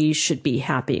belief that we should be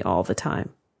happy all the time.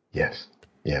 Yes.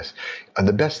 Yes. And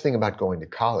the best thing about going to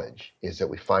college is that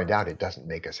we find out it doesn't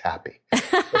make us happy.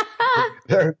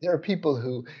 There are people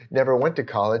who never went to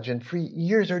college, and for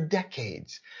years or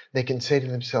decades, they can say to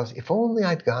themselves, if only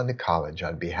I'd gone to college,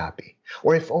 I'd be happy.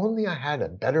 Or if only I had a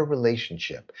better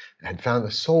relationship, had found a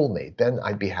soulmate, then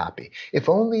I'd be happy. If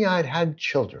only I'd had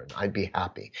children, I'd be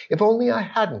happy. If only I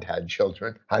hadn't had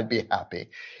children, I'd be happy.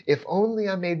 If only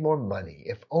I made more money.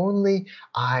 If only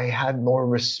I had more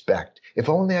respect. If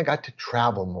only I got to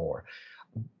travel more.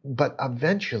 But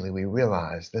eventually we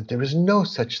realize that there is no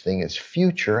such thing as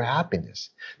future happiness.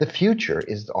 The future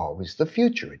is always the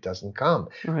future. It doesn't come.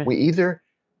 Right. We either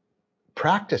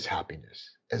practice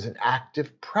happiness as an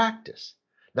active practice,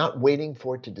 not waiting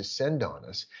for it to descend on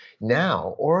us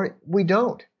now, or we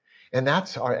don't. And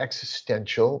that's our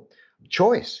existential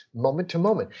choice, moment to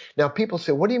moment. Now, people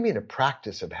say, what do you mean a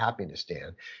practice of happiness,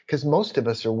 Dan? Because most of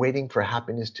us are waiting for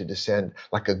happiness to descend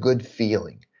like a good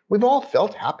feeling. We've all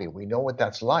felt happy. We know what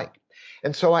that's like.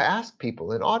 And so I ask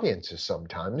people in audiences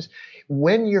sometimes,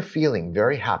 when you're feeling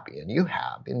very happy, and you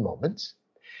have in moments,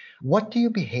 what do you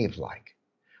behave like?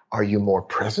 Are you more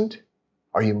present?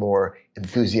 Are you more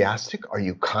enthusiastic? Are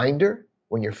you kinder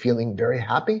when you're feeling very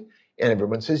happy? And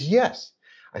everyone says yes.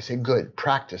 I say, good,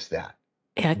 practice that.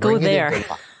 Yeah, go there.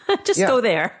 Just go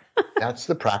there. That's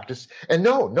the practice. And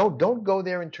no, don't go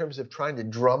there in terms of trying to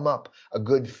drum up a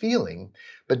good feeling,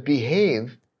 but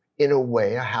behave in a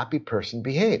way a happy person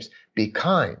behaves. Be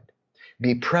kind,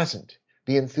 be present,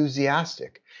 be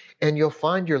enthusiastic. And you'll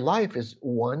find your life is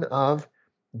one of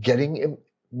getting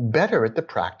better at the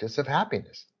practice of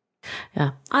happiness.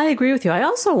 Yeah, I agree with you. I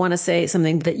also want to say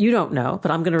something that you don't know,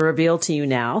 but I'm going to reveal to you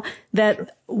now,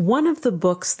 that one of the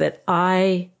books that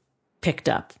I picked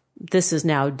up, this is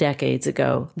now decades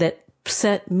ago, that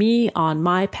set me on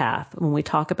my path when we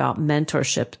talk about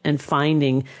mentorship and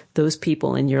finding those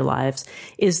people in your lives,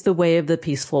 is The Way of the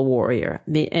Peaceful Warrior.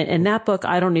 And that book,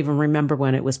 I don't even remember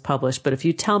when it was published, but if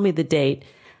you tell me the date,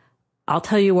 I'll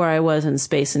tell you where I was in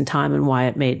space and time and why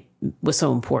it was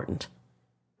so important.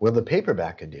 Well, the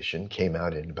paperback edition came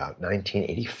out in about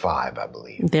 1985, I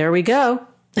believe. There we go.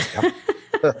 Yep.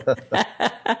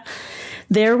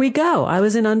 There we go. I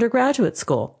was in undergraduate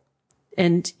school.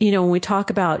 And, when we talk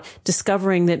about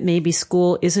discovering that maybe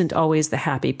school isn't always the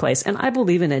happy place, and I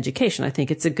believe in education, I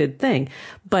think it's a good thing,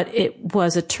 but it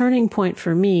was a turning point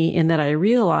for me in that I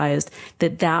realized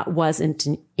that that wasn't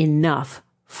enough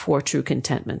for true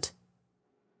contentment.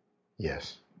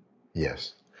 Yes.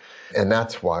 Yes. And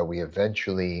that's why we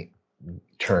eventually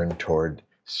turn toward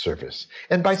service.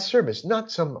 And by service,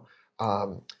 not some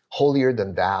holier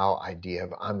than thou idea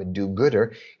of I'm a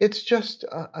do-gooder. It's just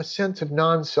a sense of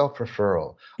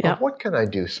non-self-referral Yeah. of what can I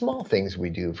do? Small things we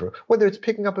do, for whether it's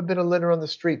picking up a bit of litter on the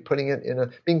street, putting it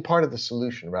being part of the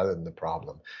solution rather than the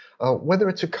problem. Whether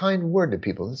it's a kind word to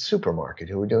people in the supermarket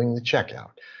who are doing the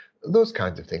checkout. Those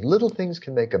kinds of things. Little things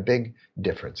can make a big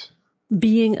difference.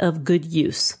 Being of good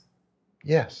use.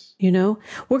 Yes. You know,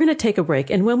 we're going to take a break.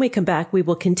 And when we come back, we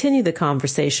will continue the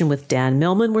conversation with Dan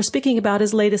Millman. We're speaking about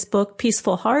his latest book,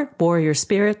 Peaceful Heart, Warrior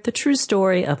Spirit, the true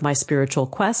story of my spiritual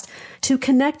quest. To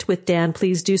connect with Dan,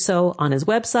 please do so on his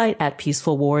website at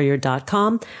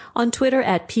peacefulwarrior.com, on Twitter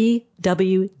at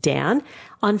PWDan,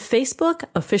 on Facebook,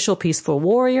 Official Peaceful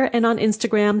Warrior, and on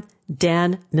Instagram,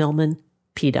 Dan Millman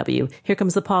PW. Here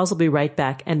comes the pause. We'll be right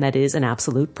back. And that is an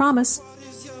absolute promise.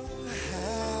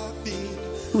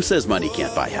 Who says money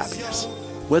can't buy happiness?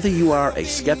 Whether you are a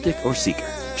skeptic or seeker,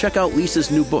 check out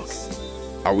Lisa's new book.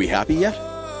 Are we happy yet?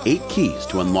 8 Keys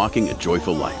to Unlocking a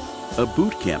Joyful Life, a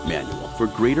boot camp manual for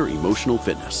greater emotional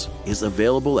fitness, is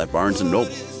available at Barnes &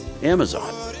 Noble,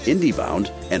 Amazon,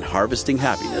 IndieBound, and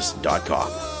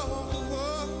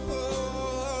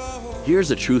HarvestingHappiness.com.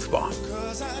 Here's a truth bomb.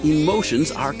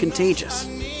 Emotions are contagious,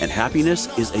 and happiness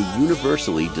is a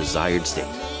universally desired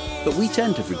state. But we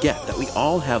tend to forget that we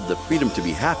all have the freedom to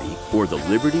be happy or the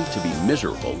liberty to be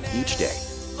miserable each day,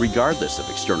 regardless of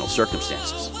external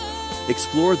circumstances.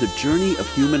 Explore the journey of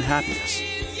human happiness,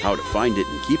 how to find it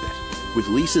and keep it, with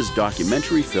Lisa's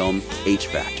documentary film, H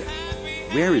Factor.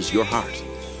 Where is your heart?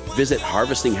 Visit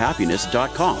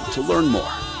HarvestingHappiness.com to learn more.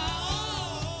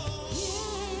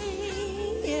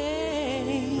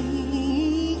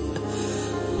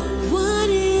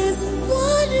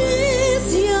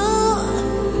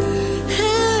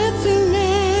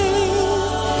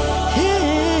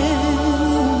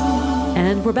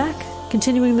 And we're back,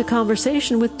 continuing the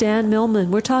conversation with Dan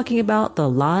Millman. We're talking about the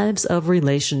lives of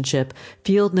relationship,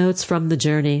 field notes from the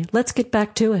journey. Let's get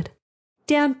back to it.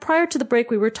 Dan, prior to the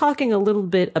break, we were talking a little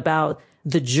bit about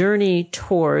the journey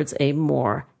towards a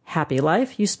more happy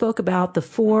life. You spoke about the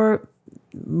 4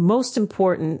 most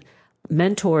important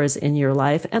mentors in your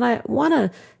life, and I want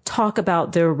to talk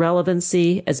about their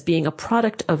relevancy as being a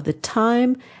product of the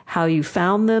time, how you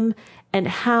found them, and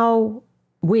how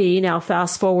we, now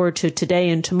fast forward to today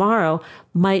and tomorrow,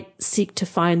 might seek to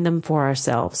find them for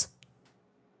ourselves.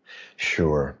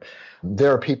 Sure.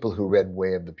 There are people who read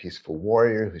Way of the Peaceful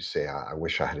Warrior who say, I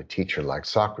wish I had a teacher like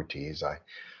Socrates. I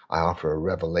offer a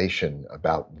revelation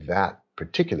about that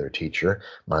particular teacher,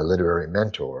 my literary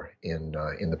mentor, in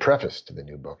the preface to the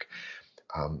new book.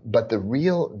 But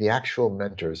the actual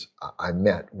mentors I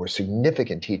met were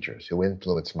significant teachers who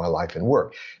influenced my life and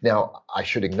work. Now, I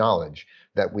should acknowledge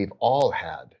that we've all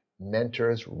had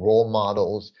mentors, role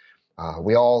models.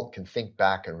 We all can think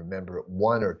back and remember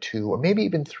 1 or 2 or maybe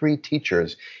even 3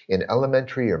 teachers in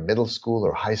elementary or middle school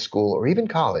or high school or even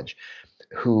college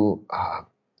who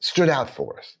stood out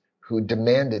for us, who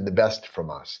demanded the best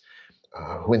from us,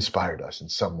 who inspired us in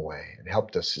some way and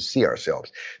helped us to see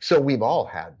ourselves. So we've all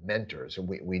had mentors, and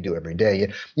we do every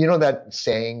day. You know that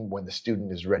saying, when the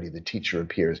student is ready, the teacher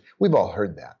appears? We've all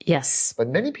heard that. Yes. But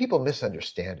many people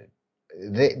misunderstand it.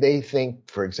 They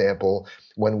think, for example,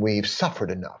 when we've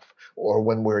suffered enough, or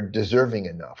when we're deserving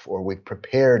enough, or we've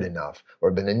prepared enough,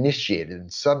 or been initiated, and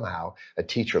somehow a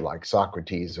teacher like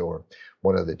Socrates or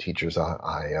one of the teachers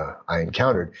I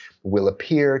encountered will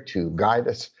appear to guide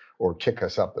us or kick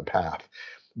us up the path.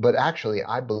 But actually,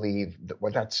 I believe that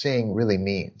what that saying really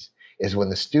means is when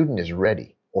the student is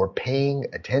ready or paying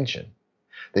attention,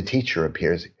 the teacher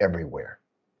appears everywhere.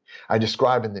 I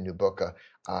describe in the new book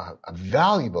a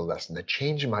valuable lesson that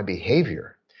changed my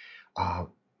behavior,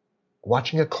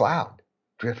 watching a cloud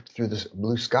drift through the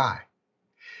blue sky.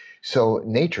 So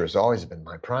nature has always been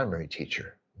my primary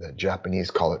teacher. The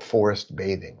Japanese call it forest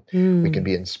bathing. We can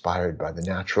be inspired by the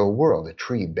natural world, a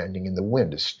tree bending in the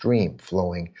wind, a stream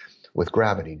flowing with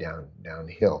gravity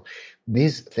downhill.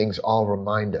 These things all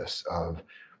remind us of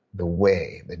the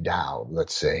way, the Tao,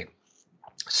 let's say.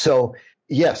 So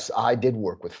yes, I did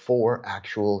work with 4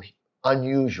 actual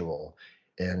unusual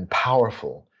and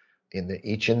powerful,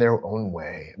 each in their own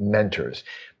way, mentors.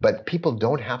 But people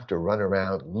don't have to run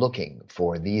around looking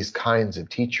for these kinds of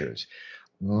teachers.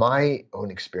 My own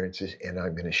experiences, and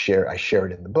I share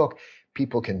it in the book,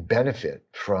 people can benefit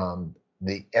from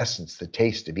the essence, the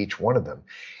taste of each one of them.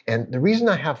 And the reason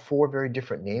I have 4 very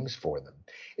different names for them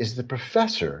is the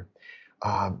professor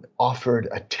offered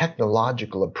a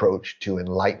technological approach to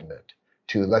enlightenment,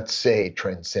 to, let's say,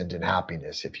 transcendent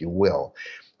happiness, if you will.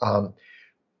 By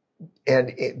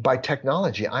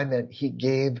technology, I meant he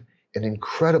gave an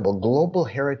incredible global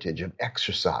heritage of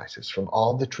exercises from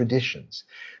all the traditions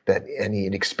and he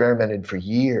had experimented for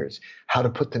years how to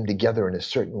put them together in a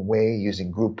certain way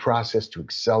using group process to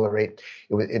accelerate.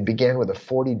 It began with a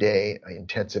 40-day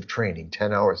intensive training,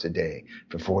 10 hours a day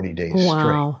for 40 days straight.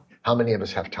 Wow. How many of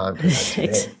us have time for that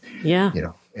today? Yeah.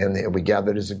 And we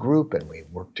gathered as a group and we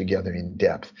worked together in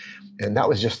depth. And that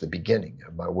was just the beginning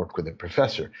of my work with a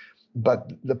professor.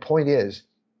 But the point is,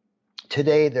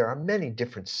 today, there are many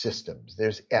different systems.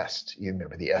 There's EST. You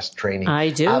remember the EST training. I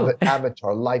do.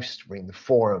 Avatar, Lifestream, the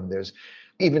Forum. There's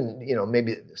even,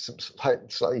 maybe some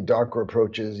slightly darker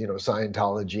approaches,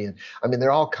 Scientology. And I mean, there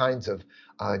are all kinds of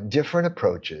different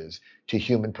approaches to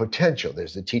human potential.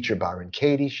 There's the teacher Byron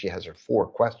Katie. She has her 4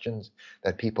 questions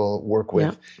that people work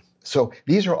with. Yeah. So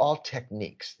these are all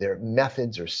techniques. They're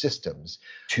methods or systems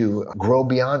to grow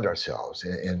beyond ourselves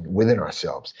and within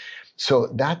ourselves. So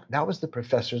that was the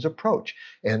professor's approach.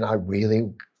 And I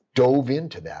really dove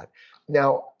into that.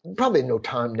 Now, probably no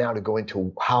time now to go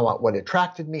into what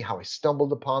attracted me, how I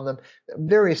stumbled upon them,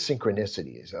 various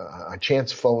synchronicities, a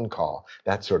chance phone call,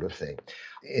 that sort of thing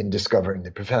in discovering the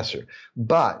professor.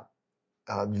 But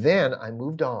then I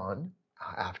moved on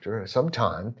after some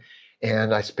time,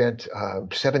 and I spent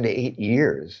 7 to 8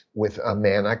 years with a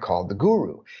man I called the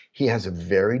guru. He has a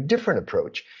very different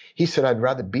approach. He said, I'd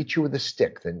rather beat you with a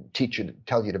stick than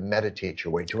tell you to meditate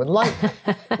your way to enlightenment.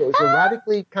 So it was a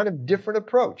radically kind of different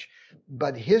approach.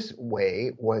 But his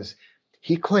way was,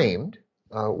 he claimed,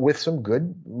 with some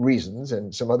good reasons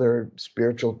and some other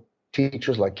spiritual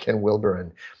teachers like Ken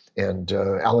Wilber and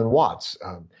Alan Watts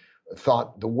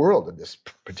thought the world of this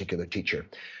particular teacher.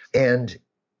 And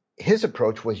his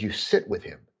approach was you sit with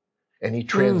him and he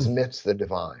transmits the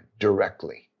divine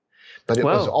directly. But it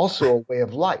was also a way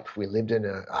of life. We lived in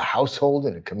a household,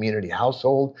 in a community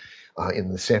household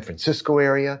in the San Francisco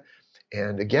area.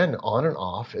 And again, on and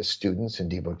off as students and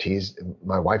devotees,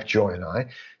 my wife Joy and I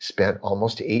spent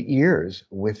almost 8 years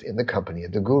within the company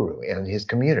of the guru and his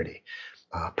community,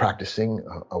 practicing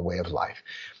a way of life.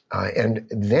 And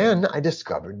then I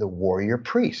discovered the warrior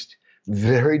priest.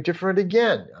 Very different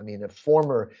again. I mean,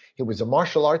 he was a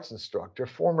martial arts instructor,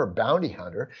 former bounty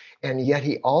hunter, and yet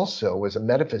he also was a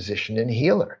metaphysician and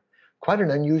healer. Quite an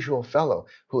unusual fellow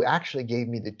who actually gave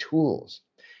me the tools.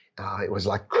 It was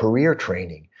like career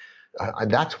training.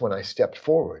 That's when I stepped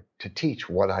forward to teach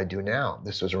what I do now.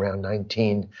 This was around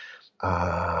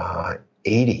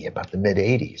 1980, about the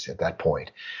mid-'80s at that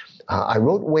point. I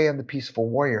wrote Way of the Peaceful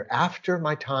Warrior after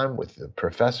my time with the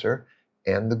professor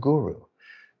and the guru.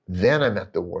 Then I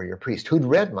met the warrior priest who'd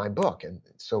read my book, and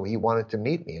so he wanted to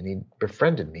meet me, and he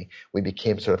befriended me. We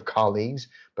became sort of colleagues,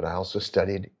 but I also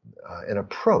studied an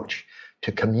approach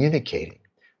to communicating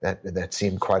that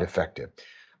seemed quite effective.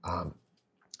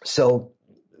 So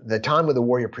the time with the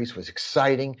warrior priest was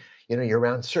exciting. You're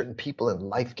around certain people and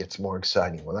life gets more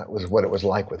exciting. Well, that was what it was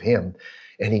like with him,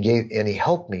 and he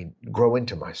helped me grow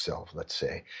into myself, let's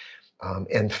say.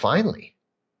 And finally,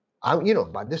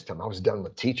 by this time I was done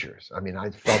with teachers. I mean, I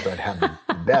felt I'd had the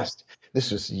best. This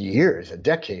was years, a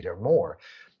decade or more.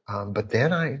 But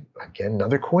then again,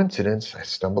 another coincidence, I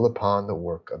stumbled upon the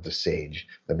work of the sage,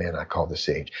 the man I call the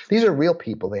sage. These are real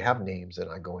people. They have names, and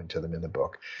I go into them in the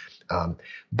book.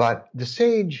 But the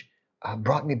sage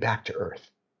brought me back to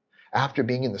earth. After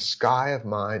being in the sky of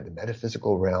mind, the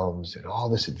metaphysical realms, and all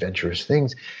this adventurous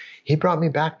things, he brought me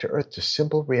back to earth to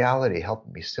simple reality,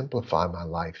 helping me simplify my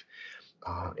life.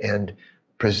 And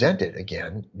presented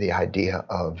again the idea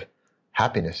of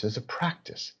happiness as a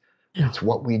practice. Yeah. It's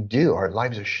what we do. Our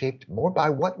lives are shaped more by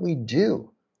what we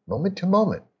do, moment to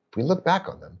moment, if we look back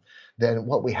on them, than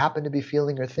what we happen to be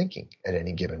feeling or thinking at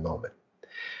any given moment.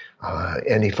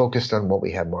 And he focused on what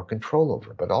we had more control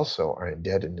over, but also our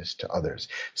indebtedness to others.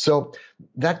 So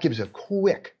that gives a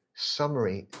quick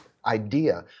summary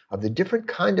idea of the different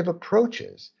kind of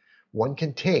approaches one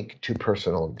can take to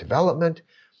personal development,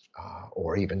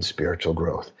 or even spiritual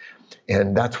growth.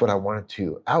 And that's what I wanted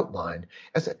to outline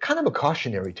as a kind of a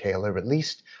cautionary tale, or at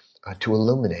least to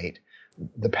illuminate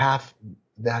the path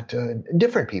that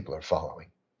different people are following.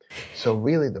 So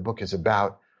really the book is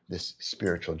about this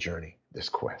spiritual journey, this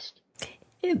quest.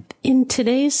 In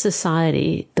today's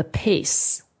society, the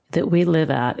pace that we live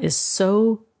at is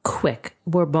so quick.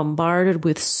 We're bombarded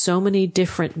with so many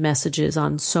different messages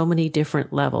on so many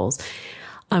different levels.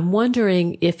 I'm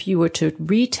wondering if you were to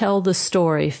retell the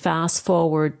story, fast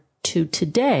forward to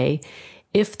today,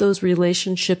 if those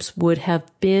relationships would have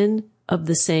been of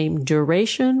the same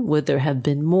duration? Would there have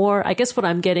been more? I guess what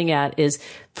I'm getting at is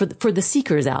for the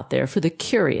seekers out there, for the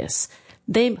curious,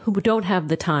 they who don't have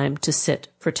the time to sit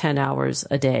for 10 hours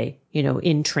a day,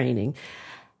 in training.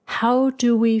 How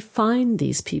do we find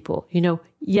these people?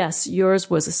 Yes, yours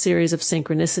was a series of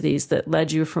synchronicities that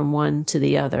led you from one to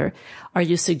the other. Are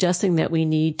you suggesting that we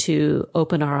need to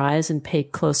open our eyes and pay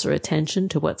closer attention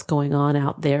to what's going on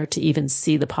out there to even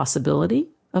see the possibility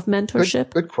of mentorship?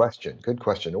 Good question. Good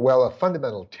question. Well, a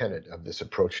fundamental tenet of this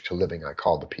approach to living I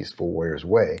call the Peaceful Warrior's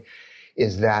Way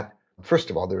is that, first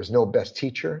of all, there is no best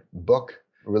teacher, book,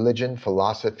 religion,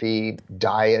 philosophy,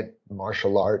 diet,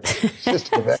 martial art,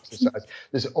 system of exercise.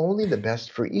 There's only the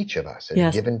best for each of us at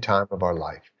a given time of our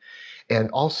life. And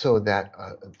also that,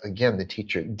 again, the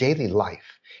teacher, daily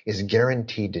life is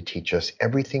guaranteed to teach us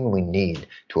everything we need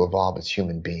to evolve as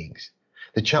human beings.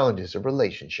 The challenges of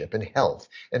relationship and health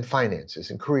and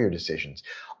finances and career decisions,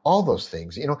 all those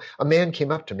things. A man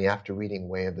came up to me after reading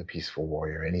Way of the Peaceful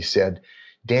Warrior, and he said,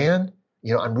 Dan,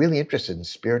 I'm really interested in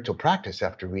spiritual practice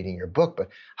after reading your book, but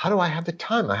how do I have the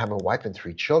time? I have a wife and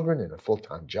 3 children and a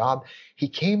full-time job. He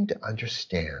came to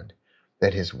understand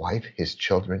that his wife, his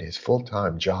children, his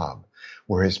full-time job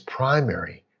were his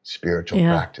primary spiritual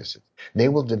practices. They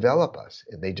will develop us,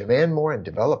 and they demand more and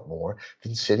develop more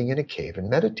than sitting in a cave and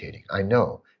meditating. I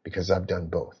know, because I've done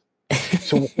both.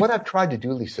 So what I've tried to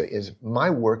do, Lisa, is my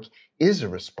work is a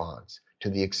response to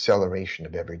the acceleration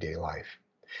of everyday life.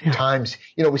 Yeah. Times,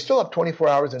 we still have 24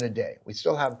 hours in a day. We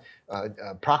still have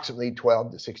approximately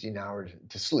 12 to 16 hours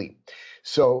to sleep.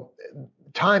 So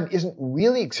time isn't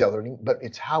really accelerating, but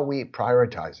it's how we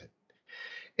prioritize it.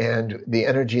 And the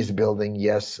energy is building.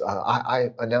 Yes, I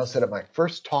announced that at my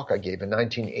first talk I gave in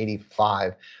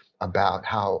 1985 about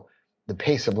how the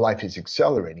pace of life is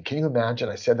accelerating. Can you imagine?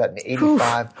 I said that in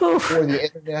 85, before the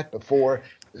internet, before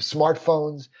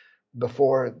smartphones,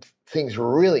 before things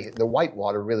really, the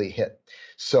whitewater really hit.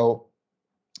 So,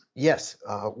 yes,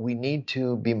 we need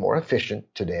to be more efficient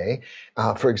today.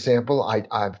 For example,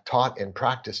 I've taught and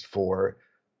practiced for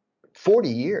 40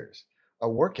 years a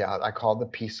workout I call the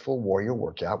Peaceful Warrior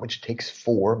Workout, which takes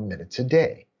 4 minutes a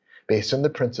day, based on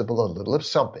the principle a little of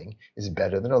something is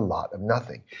better than a lot of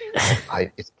nothing.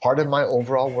 It's part of my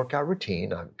overall workout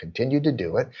routine. I continue to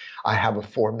do it. I have a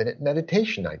 4-minute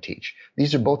meditation I teach.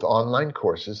 These are both online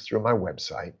courses through my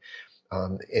website.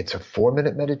 It's a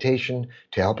 4-minute meditation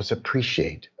to help us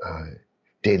appreciate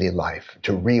daily life,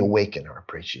 to reawaken our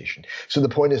appreciation. So the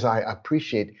point is I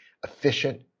appreciate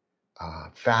efficient,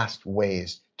 fast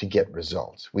ways to get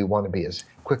results. We want to be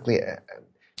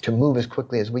to move as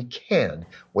quickly as we can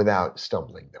without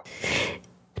stumbling, though.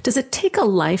 Does it take a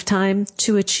lifetime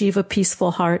to achieve a peaceful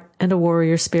heart and a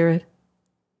warrior spirit?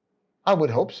 I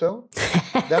would hope so.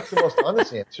 That's the most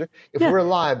honest answer. If we're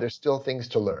alive, there's still things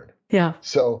to learn. Yeah.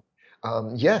 So,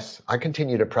 yes, I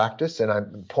continue to practice, and I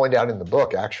point out in the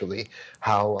book, actually,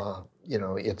 how,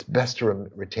 it's best to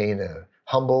retain a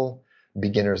humble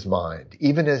beginner's mind.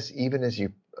 Even as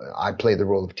I play the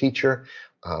role of teacher,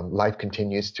 life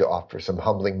continues to offer some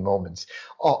humbling moments.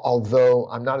 Although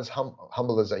I'm not as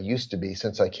humble as I used to be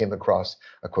since I came across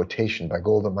a quotation by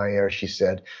Golda Meir. She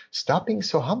said, "Stop being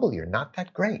so humble. You're not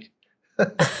that great."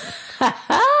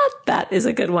 That is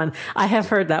a good one. I have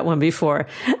heard that one before.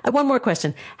 One more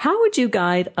question. How would you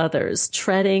guide others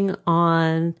treading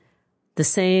on the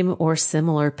same or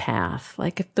similar path?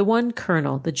 Like if the one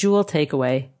kernel, the jewel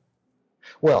takeaway.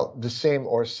 Well, the same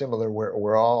or similar,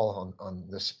 we're all on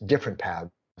this different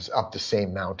paths up the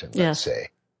same mountain, let's say.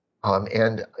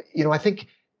 And, I think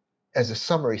as a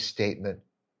summary statement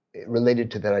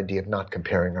related to that idea of not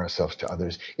comparing ourselves to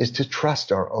others is to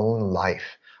trust our own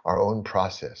life, our own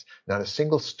process. Not a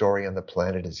single story on the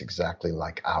planet is exactly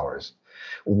like ours.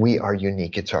 We are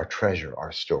unique. It's our treasure,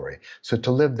 our story. So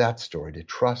to live that story, to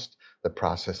trust the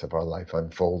process of our life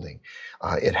unfolding.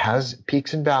 It has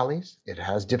peaks and valleys. It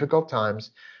has difficult times,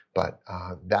 but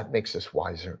that makes us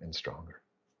wiser and stronger.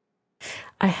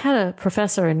 I had a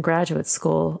professor in graduate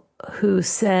school who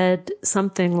said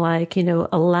something like,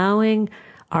 allowing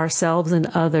ourselves and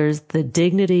others the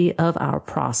dignity of our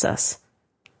process.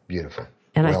 Beautiful.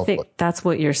 And I think that's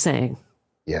what you're saying.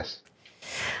 Yes.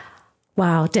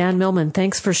 Wow. Dan Millman,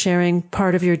 thanks for sharing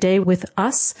part of your day with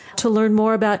us. To learn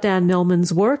more about Dan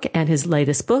Millman's work and his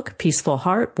latest book, Peaceful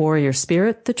Heart, Warrior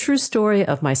Spirit, The True Story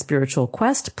of My Spiritual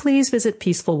Quest, please visit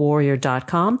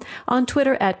peacefulwarrior.com, on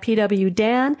Twitter at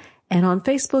PWDan, and on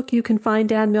Facebook you can find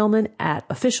Dan Millman at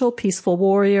Official Peaceful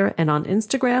Warrior, and on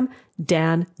Instagram,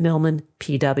 Dan Millman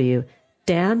PW.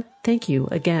 Dan, thank you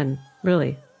again.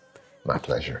 Really. My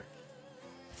pleasure.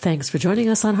 Thanks for joining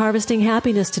us on Harvesting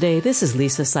Happiness today. This is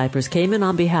Lisa Cypers Kamen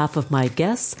on behalf of my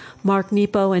guests, Mark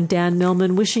Nepo and Dan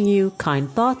Millman, wishing you kind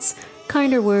thoughts,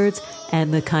 kinder words,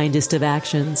 and the kindest of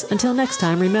actions. Until next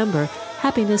time, remember,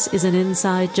 happiness is an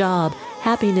inside job.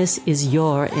 Happiness is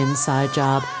your inside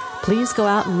job. Please go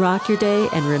out and rock your day,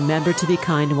 and remember to be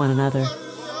kind to one another.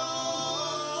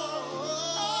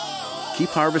 Keep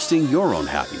harvesting your own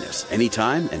happiness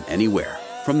anytime and anywhere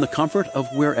from the comfort of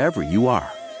wherever you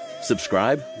are.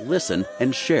 Subscribe, listen,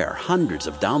 and share hundreds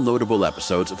of downloadable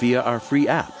episodes via our free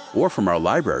app or from our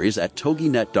libraries at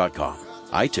toginet.com,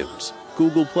 iTunes,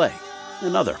 Google Play,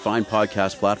 and other fine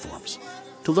podcast platforms.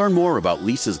 To learn more about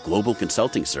Lisa's global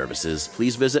consulting services,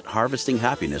 please visit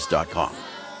harvestinghappiness.com.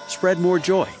 Spread more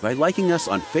joy by liking us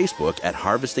on Facebook at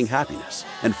Harvesting Happiness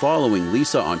and following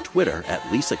Lisa on Twitter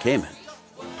at Lisa Kamen.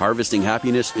 Harvesting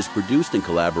Happiness is produced in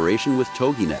collaboration with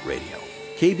TogiNet Radio,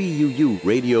 KBUU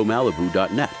Radio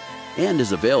Malibu.net, and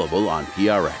is available on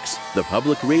PRX, the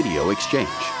Public Radio Exchange.